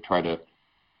before to try to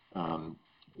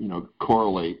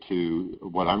correlate to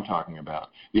what I'm talking about.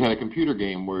 You had a computer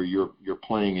game where you're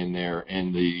playing in there,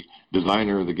 and the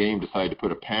designer of the game decided to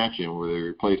put a patch in where they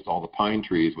replaced all the pine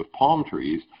trees with palm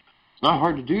trees. It's not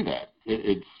hard to do that.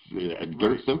 It's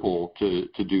very simple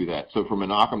to do that. So from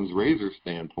an Occam's razor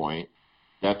standpoint,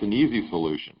 that's an easy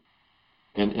solution.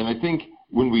 And I think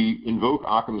when we invoke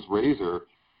Occam's razor,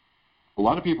 a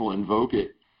lot of people invoke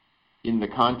it in the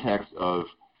context of,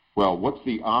 well, what's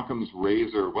the Occam's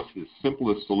razor? What's the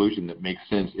simplest solution that makes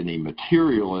sense in a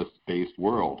materialist-based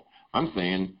world? I'm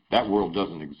saying that world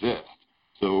doesn't exist.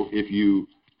 So if you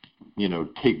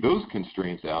take those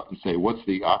constraints out and say, what's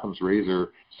the Occam's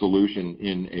razor solution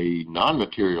in a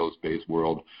non-materialist-based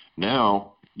world?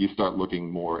 Now you start looking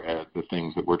more at the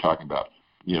things that we're talking about.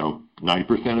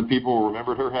 90% of people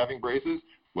remembered her having braces.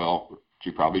 Well,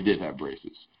 she probably did have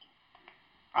braces.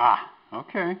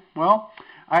 Okay. Well,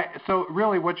 so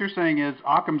really what you're saying is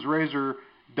Occam's razor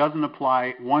doesn't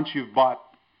apply once you've bought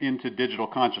into digital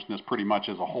consciousness pretty much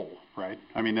as a whole, right?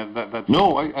 I mean, that's...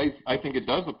 No, I think it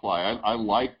does apply. I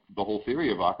like the whole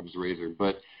theory of Occam's razor,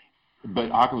 but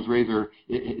Occam's razor,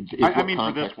 it's I mean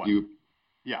for this one.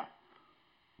 Yeah.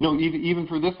 No, even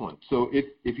for this one. So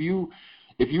if you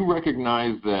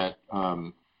recognize that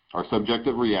our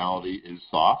subjective reality is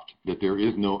soft, that there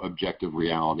is no objective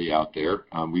reality out there,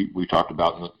 we talked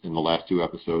about in the last two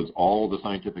episodes all the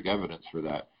scientific evidence for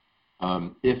that.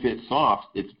 If it's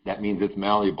soft, that means it's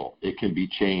malleable. It can be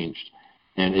changed.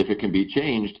 And if it can be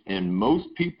changed, and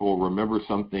most people remember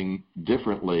something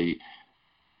differently,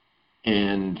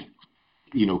 and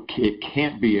it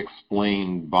can't be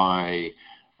explained by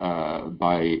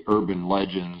urban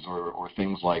legends or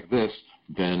things like this,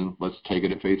 then let's take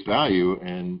it at face value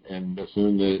and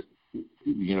assume that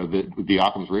the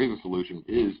Occam's razor solution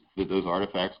is that those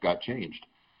artifacts got changed.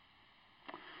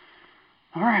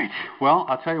 All right. Well,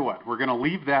 I'll tell you what. We're going to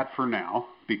leave that for now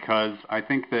because I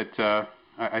think that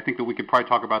we could probably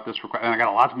talk about this and I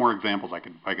got lots more examples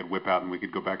I could whip out, and we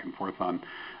could go back and forth on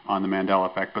the Mandela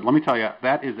effect. But let me tell you,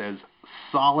 that is as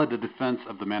solid a defense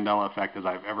of the Mandela effect as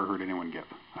I've ever heard anyone give.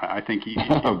 I think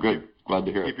oh, good. Glad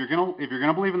to hear it. If you're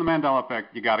gonna believe in the Mandela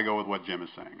effect, you got to go with what Jim is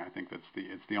saying. I think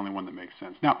it's the only one that makes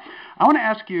sense. Now, I want to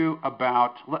ask you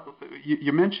about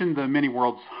you mentioned the many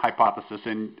worlds hypothesis,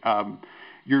 and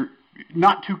you're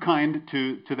not too kind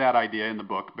to that idea in the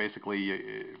book. Basically,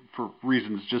 for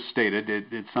reasons just stated,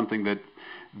 it's something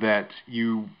that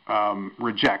you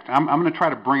reject. I'm going to try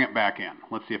to bring it back in.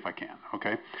 Let's see if I can.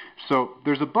 Okay. So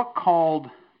there's a book called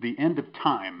The End of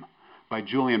Time by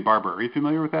Julian Barber. Are you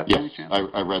familiar with that? Yes,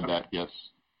 I read that. Yes.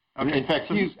 Okay. In fact,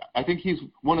 I think he's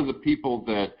one of the people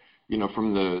that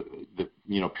from the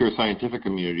pure scientific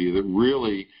community that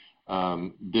really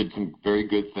did some very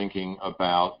good thinking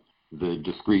about the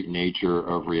discrete nature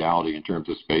of reality in terms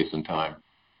of space and time.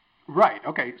 Right.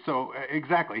 Okay. So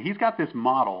exactly, he's got this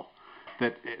model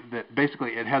that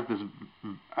basically it has this.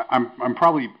 I'm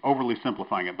probably overly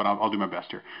simplifying it, but I'll do my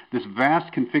best here. This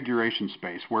vast configuration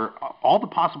space where all the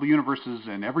possible universes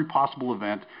and every possible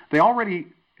event, they already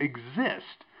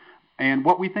exist. And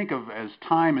what we think of as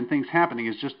time and things happening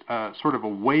is just sort of a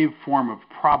wave form of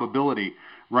probability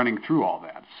running through all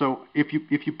that. So if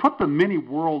you put the many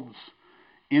worlds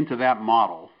into that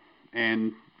model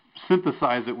and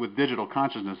synthesize it with digital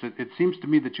consciousness, it seems to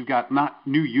me that you've got not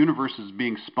new universes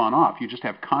being spun off. You just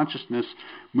have consciousness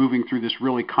moving through this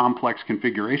really complex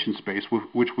configuration space,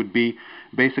 which would be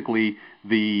basically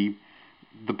the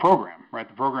program, right?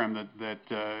 The program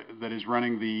that is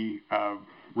running the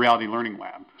Reality Learning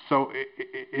Lab. So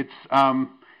it's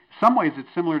some ways it's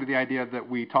similar to the idea that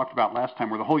we talked about last time,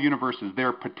 where the whole universe is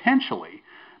there potentially,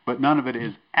 but none of it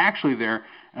is actually there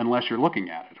unless you're looking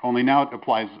at it. Only now it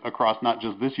applies across not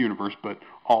just this universe, but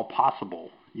all possible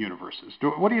universes.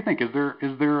 What do you think? Is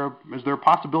there a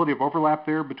possibility of overlap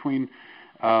there between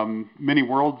many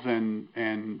worlds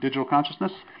and digital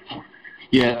consciousness?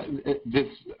 Yeah,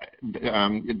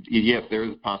 yes, there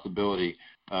is a possibility.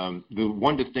 The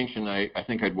one distinction I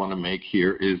think I'd want to make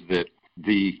here is that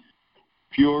the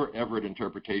pure Everett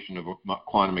interpretation of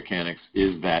quantum mechanics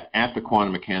is that at the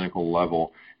quantum mechanical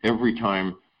level, every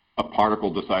time a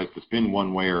particle decides to spin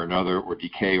one way or another, or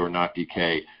decay or not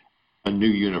decay, a new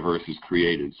universe is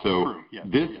created. So yes.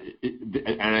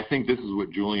 And I think this is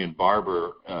what Julian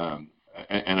Barber, and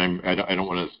I don't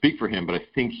want to speak for him, but I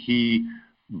think he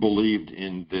believed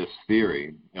in this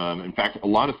theory. In fact, a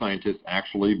lot of scientists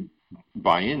actually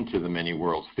buy into the many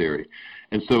worlds theory.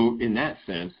 And so in that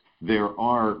sense,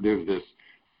 there's this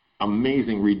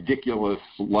amazing, ridiculous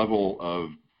level of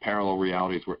parallel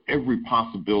realities where every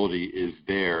possibility is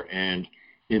there, and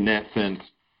in that sense,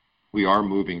 we are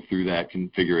moving through that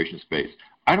configuration space.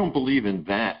 I don't believe in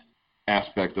that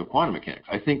aspect of quantum mechanics.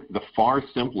 I think the far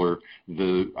simpler,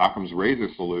 the Occam's razor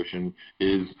solution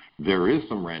is there is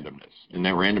some randomness, and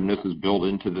that randomness is built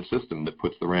into the system that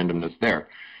puts the randomness there.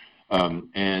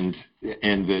 And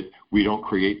that we don't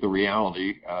create the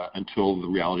reality until the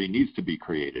reality needs to be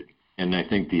created. And I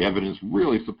think the evidence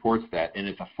really supports that, and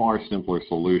it's a far simpler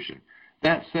solution.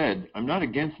 That said, I'm not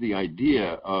against the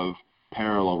idea of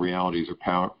parallel realities or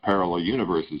parallel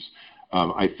universes.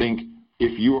 I think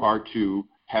if you are to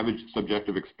have a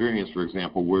subjective experience, for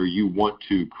example, where you want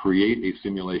to create a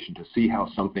simulation to see how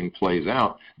something plays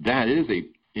out, that is an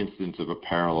instance of a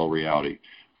parallel reality.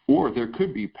 Or there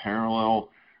could be parallel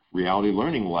reality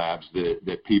learning labs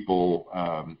that people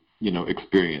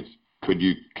experience. Could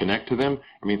you connect to them?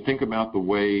 I mean, think about the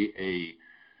way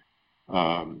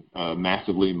a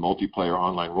massively multiplayer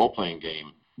online role-playing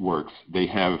game works. They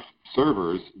have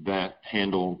servers that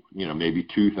handle, maybe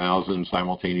 2,000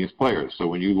 simultaneous players. So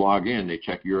when you log in, they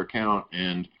check your account,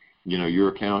 and your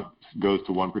account goes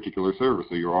to one particular server.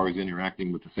 So you're always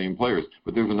interacting with the same players.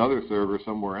 But there's another server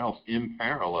somewhere else in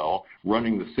parallel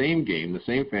running the same game, the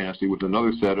same fantasy, with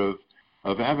another set of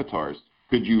avatars.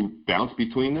 Could you bounce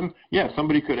between them? Yeah,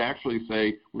 somebody could actually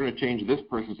say, we're going to change this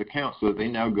person's account so that they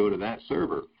now go to that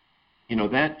server.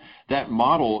 That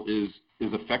model is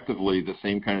effectively the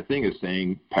same kind of thing as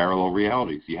saying parallel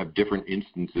realities. You have different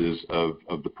instances of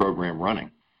the program running.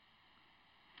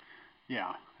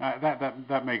 Yeah,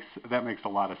 that makes a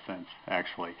lot of sense,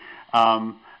 actually.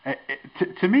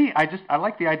 To me, I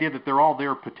like the idea that they're all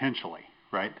there potentially,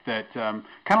 right? That kind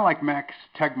of like Max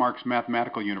Tegmark's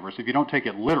mathematical universe. If you don't take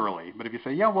it literally, but if you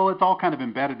say, yeah, well, it's all kind of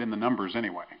embedded in the numbers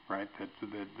anyway, right?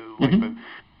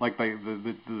 Like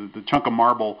the chunk of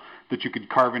marble that you could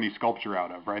carve any sculpture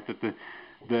out of, right? That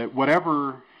the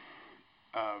whatever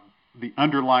the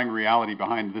underlying reality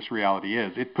behind this reality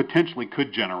is, it potentially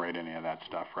could generate any of that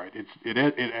stuff, right?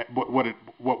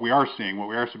 What we are seeing, what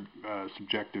we are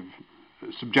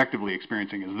subjectively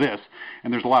experiencing is this,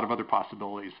 and there's a lot of other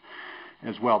possibilities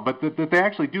as well, but that they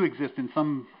actually do exist in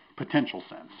some potential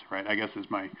sense, right? I guess is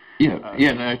my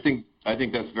and I think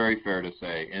that's very fair to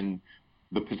say, and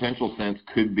the potential sense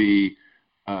could be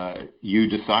you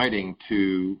deciding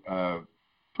to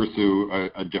pursue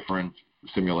a different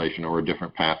simulation or a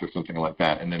different path or something like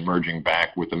that, and then merging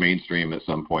back with the mainstream at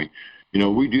some point.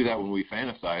 We do that when we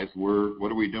fantasize.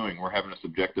 What are we doing? We're having a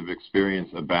subjective experience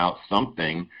about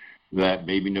something that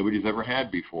maybe nobody's ever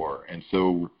had before, and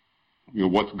so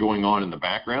what's going on in the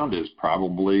background is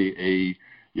probably a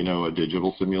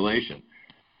digital simulation.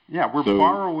 Yeah, we're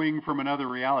borrowing from another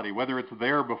reality, whether it's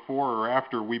there before or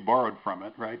after we borrowed from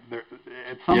it, right?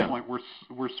 At some point,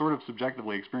 we're sort of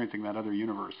subjectively experiencing that other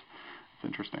universe. It's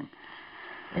interesting.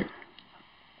 Right.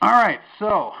 All right,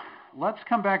 so let's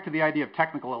come back to the idea of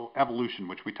technical evolution,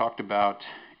 which we talked about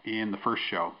in the first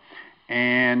show.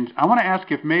 And I want to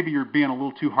ask if maybe you're being a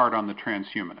little too hard on the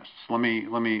transhumanists. Let me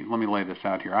lay this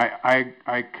out here.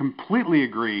 I completely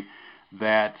agree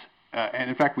that, and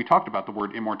in fact, we talked about the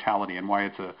word immortality and why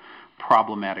it's a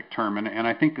problematic term. And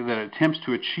I think that attempts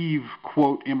to achieve,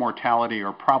 quote, immortality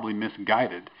are probably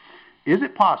misguided. Is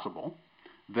it possible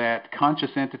that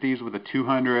conscious entities with a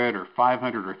 200 or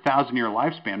 500 or 1,000-year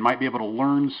lifespan might be able to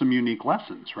learn some unique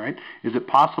lessons, right? Is it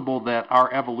possible that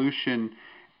our evolution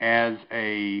as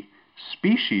a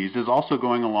species is also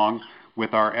going along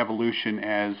with our evolution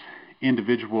as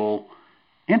individual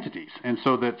entities, and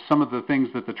so that some of the things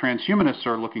that the transhumanists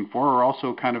are looking for are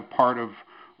also kind of part of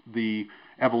the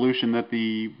evolution that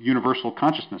the universal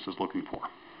consciousness is looking for?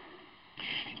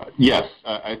 Yes,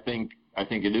 I think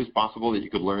it is possible that you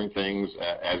could learn things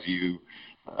as you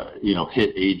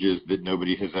hit ages that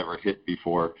nobody has ever hit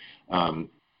before,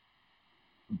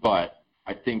 but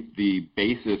I think the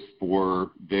basis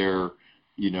for their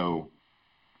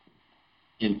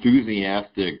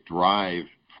enthusiastic drive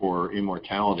for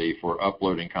immortality, for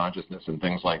uploading consciousness and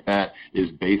things like that,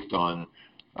 is based on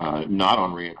not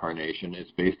on reincarnation.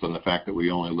 It's based on the fact that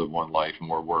we only live one life and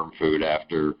we're worm food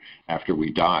after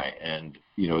we die. And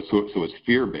so it's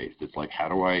fear-based. It's like, how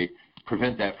do I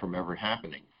prevent that from ever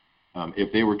happening?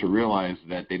 If they were to realize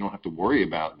that they don't have to worry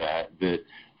about that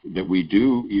we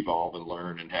do evolve and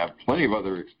learn and have plenty of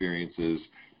other experiences,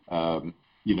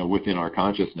 within our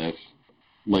consciousness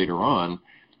later on,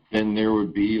 then there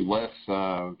would be less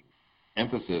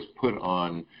emphasis put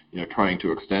on, trying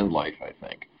to extend life, I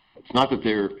think. It's not that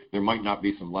there might not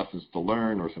be some lessons to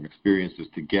learn or some experiences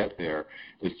to get there.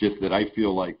 It's just that I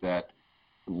feel like that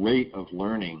rate of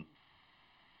learning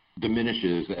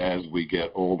diminishes as we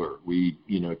get older. We,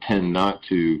 tend not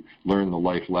to learn the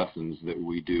life lessons that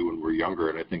we do when we're younger,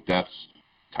 and I think that's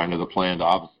kind of the planned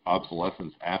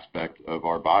obsolescence aspect of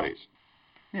our bodies.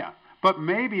 Yeah, but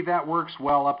maybe that works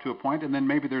well up to a point, and then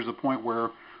maybe there's a point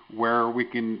where we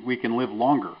can live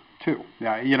longer too.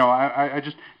 Yeah, I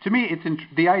just, to me, it's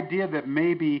the idea that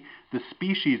maybe the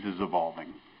species is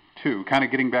evolving too. Kind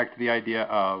of getting back to the idea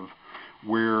of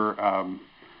we're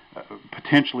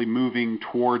potentially moving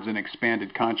towards an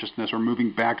expanded consciousness or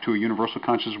moving back to a universal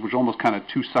consciousness, which are almost kind of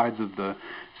two sides of the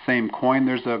same coin.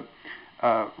 There's a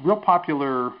real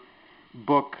popular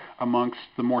book amongst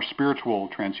the more spiritual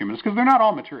transhumanists, because they're not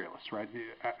all materialists, right?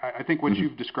 I think what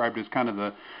you've described is kind of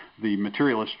the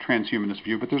materialist transhumanist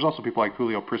view, but there's also people like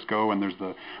Julio Prisco, and there's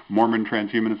the Mormon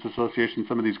Transhumanist Association.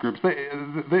 Some of these groups,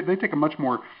 they take a much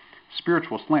more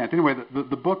spiritual slant. Anyway,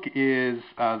 the book is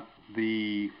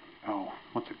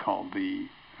what's it called? The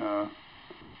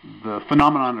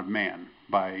Phenomenon of Man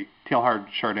by Teilhard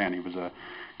Chardin. He was a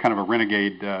kind of a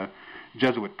renegade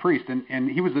Jesuit priest,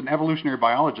 and he was an evolutionary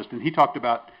biologist, and he talked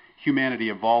about humanity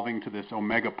evolving to this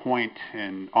omega point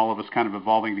and all of us kind of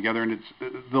evolving together, and it's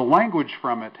the language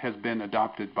from it has been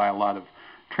adopted by a lot of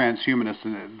transhumanists,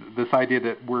 and this idea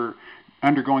that we're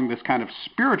undergoing this kind of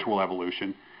spiritual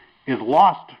evolution is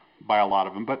lost by a lot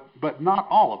of them, but not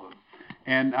all of them.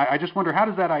 And I just wonder, how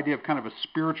does that idea of kind of a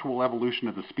spiritual evolution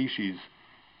of the species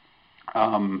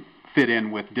fit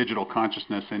in with digital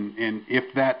consciousness, and if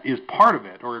that is part of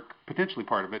it, or potentially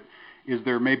part of it, is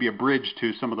there maybe a bridge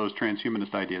to some of those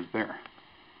transhumanist ideas there?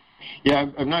 Yeah,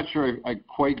 I'm not sure I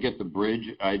quite get the bridge.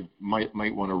 I might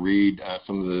want to read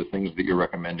some of the things that you're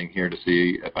recommending here to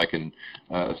see if I can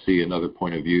see another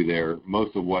point of view there.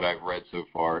 Most of what I've read so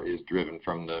far is driven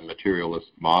from the materialist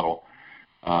model.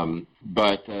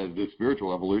 But the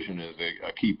spiritual evolution is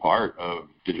a key part of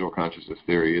digital consciousness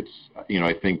theory. It's,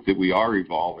 I think that we are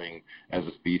evolving as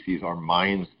a species. Our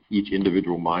minds, each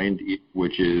individual mind,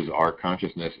 which is our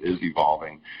consciousness, is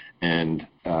evolving. And,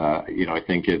 I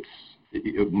think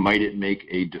might it make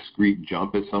a discrete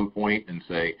jump at some point and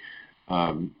say,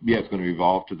 it's going to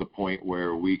evolve to the point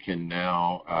where we can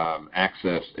now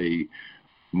access a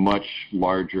much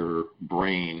larger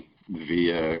brain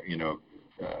via,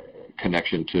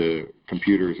 connection to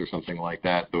computers or something like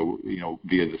that, though,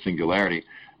 via the singularity.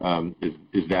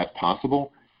 Is that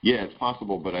possible? Yeah, it's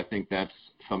possible, but I think that's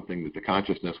something that the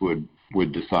consciousness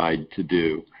would decide to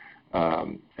do,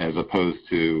 as opposed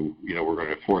to, we're going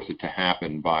to force it to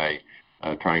happen by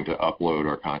trying to upload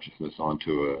our consciousness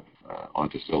onto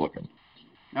silicon.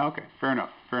 Okay, fair enough.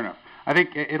 I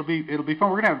think it'll be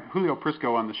fun. We're going to have Julio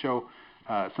Prisco on the show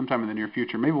sometime in the near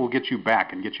future. Maybe we'll get you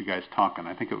back and get you guys talking.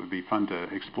 I think it would be fun to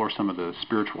explore some of the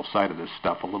spiritual side of this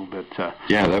stuff a little bit.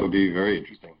 Yeah, that would be very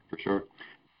interesting, for sure.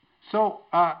 So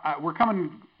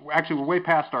we're way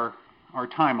past our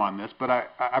time on this, but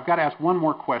I've got to ask one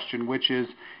more question, which is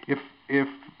if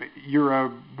you're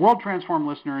a World Transform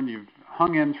listener and you've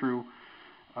hung in through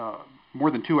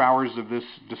more than 2 hours of this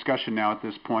discussion now at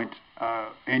this point,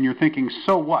 and you're thinking,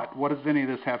 so what? What does any of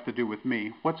this have to do with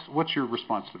me? What's your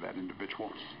response to that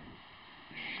individual?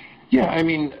 Yeah,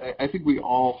 I think we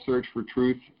all search for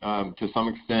truth to some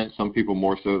extent, some people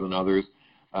more so than others.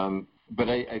 But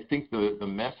I think the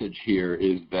message here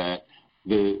is that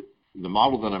the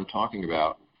model that I'm talking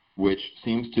about, which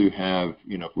seems to have,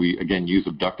 if we, again, use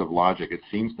abductive logic, it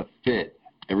seems to fit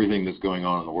everything that's going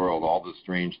on in the world, all the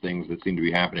strange things that seem to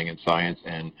be happening in science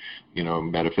and,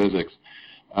 metaphysics.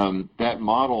 That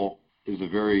model is a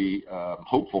very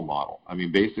hopeful model.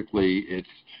 Basically, it's,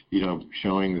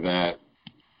 showing that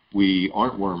we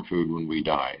aren't worm food when we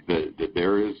die, that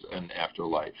there is an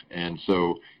afterlife. And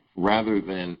so rather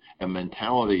than a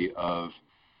mentality of,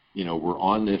 we're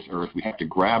on this earth, we have to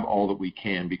grab all that we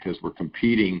can because we're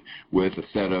competing with a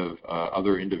set of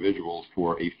other individuals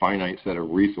for a finite set of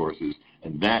resources,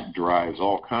 and that drives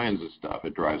all kinds of stuff.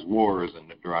 It drives wars,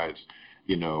 and it drives,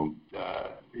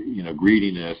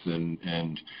 greediness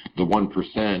and the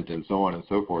 1% and so on and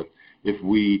so forth. If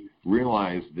we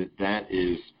realize that that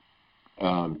is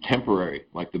temporary,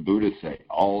 like the Buddhists say,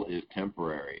 all is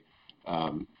temporary,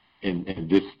 and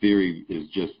this theory is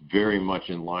just very much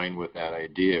in line with that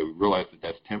idea. We realize that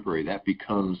that's temporary. That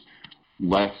becomes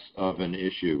less of an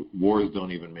issue. Wars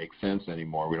don't even make sense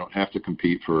anymore. We don't have to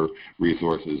compete for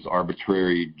resources.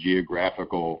 Arbitrary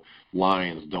geographical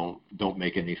lines don't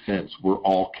make any sense. We're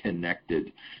all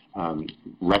connected.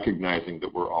 Recognizing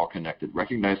that we're all connected,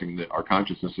 recognizing that our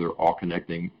consciousnesses are all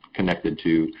connected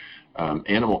to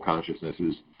animal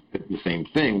consciousnesses, the same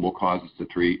thing will cause us to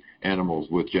treat animals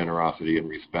with generosity and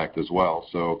respect as well.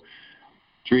 So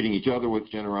treating each other with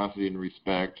generosity and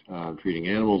respect, treating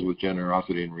animals with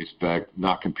generosity and respect,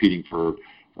 not competing for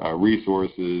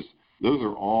resources, those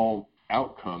are all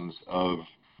outcomes of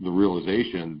the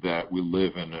realization that we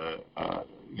live in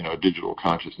a digital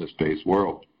consciousness-based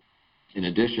world. In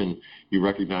addition, you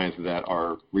recognize that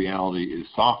our reality is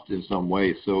soft in some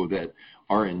way so that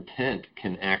our intent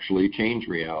can actually change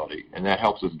reality, and that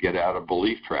helps us get out of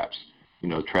belief traps.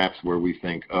 Traps where we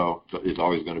think, oh, it's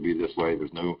always going to be this way.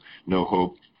 There's no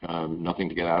hope, nothing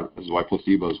to get out. This is why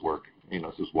placebos work.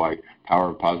 This is why power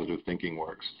of positive thinking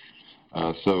works.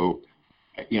 So,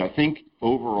 I think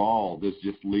overall this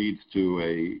just leads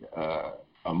to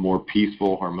a more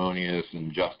peaceful, harmonious,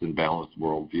 and just and balanced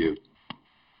worldview.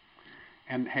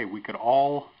 And hey, we could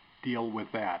all deal with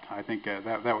that. I think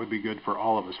that would be good for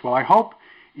all of us. Well, I hope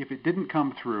if it didn't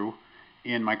come through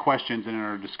in my questions and in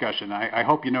our discussion, I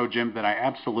hope you know, Jim, that I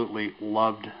absolutely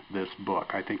loved this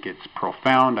book. I think it's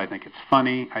profound. I think it's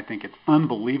funny. I think it's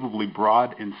unbelievably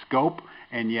broad in scope,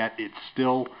 and yet it's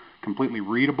still completely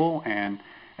readable and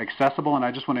accessible. And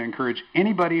I just want to encourage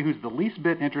anybody who's the least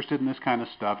bit interested in this kind of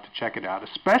stuff to check it out,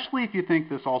 especially if you think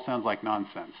this all sounds like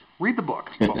nonsense. Read the book,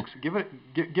 folks. Give it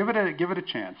a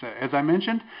chance. As I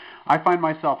mentioned, I find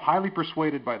myself highly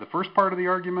persuaded by the first part of the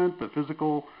argument, the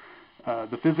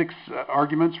physics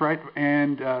arguments, right,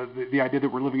 and the idea that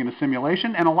we're living in a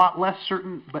simulation, and a lot less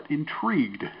certain but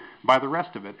intrigued by the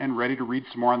rest of it and ready to read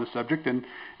some more on the subject and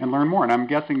learn more. And I'm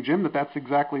guessing, Jim, that that's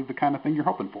exactly the kind of thing you're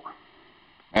hoping for.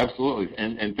 Absolutely.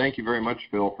 And thank you very much,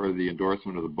 Phil, for the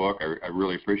endorsement of the book. I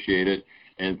really appreciate it.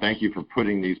 And thank you for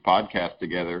putting these podcasts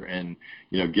together and,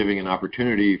 giving an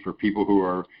opportunity for people who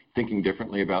are thinking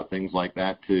differently about things like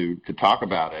that to talk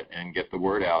about it and get the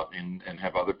word out and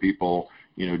have other people,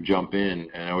 jump in.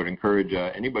 And I would encourage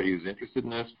anybody who's interested in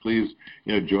this, please,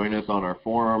 join us on our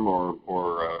forum or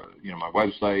my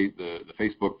website, the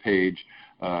Facebook page.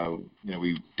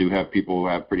 We do have people who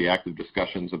have pretty active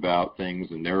discussions about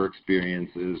things and their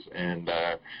experiences, and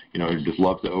I'd just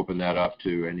love to open that up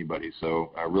to anybody.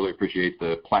 So I really appreciate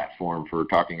the platform for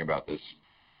talking about this.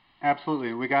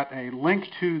 Absolutely. We got a link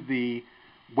to the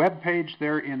web page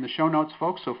there in the show notes,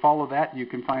 folks, so follow that. You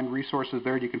can find resources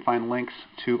there. You can find links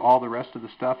to all the rest of the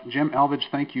stuff. Jim Elvidge,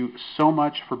 thank you so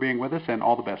much for being with us, and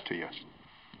all the best to you.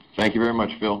 Thank you very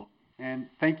much, Phil. And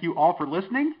thank you all for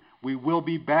listening. We will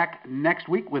be back next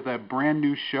week with a brand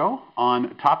new show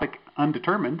on topic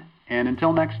undetermined. And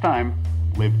until next time,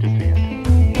 live to see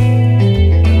it.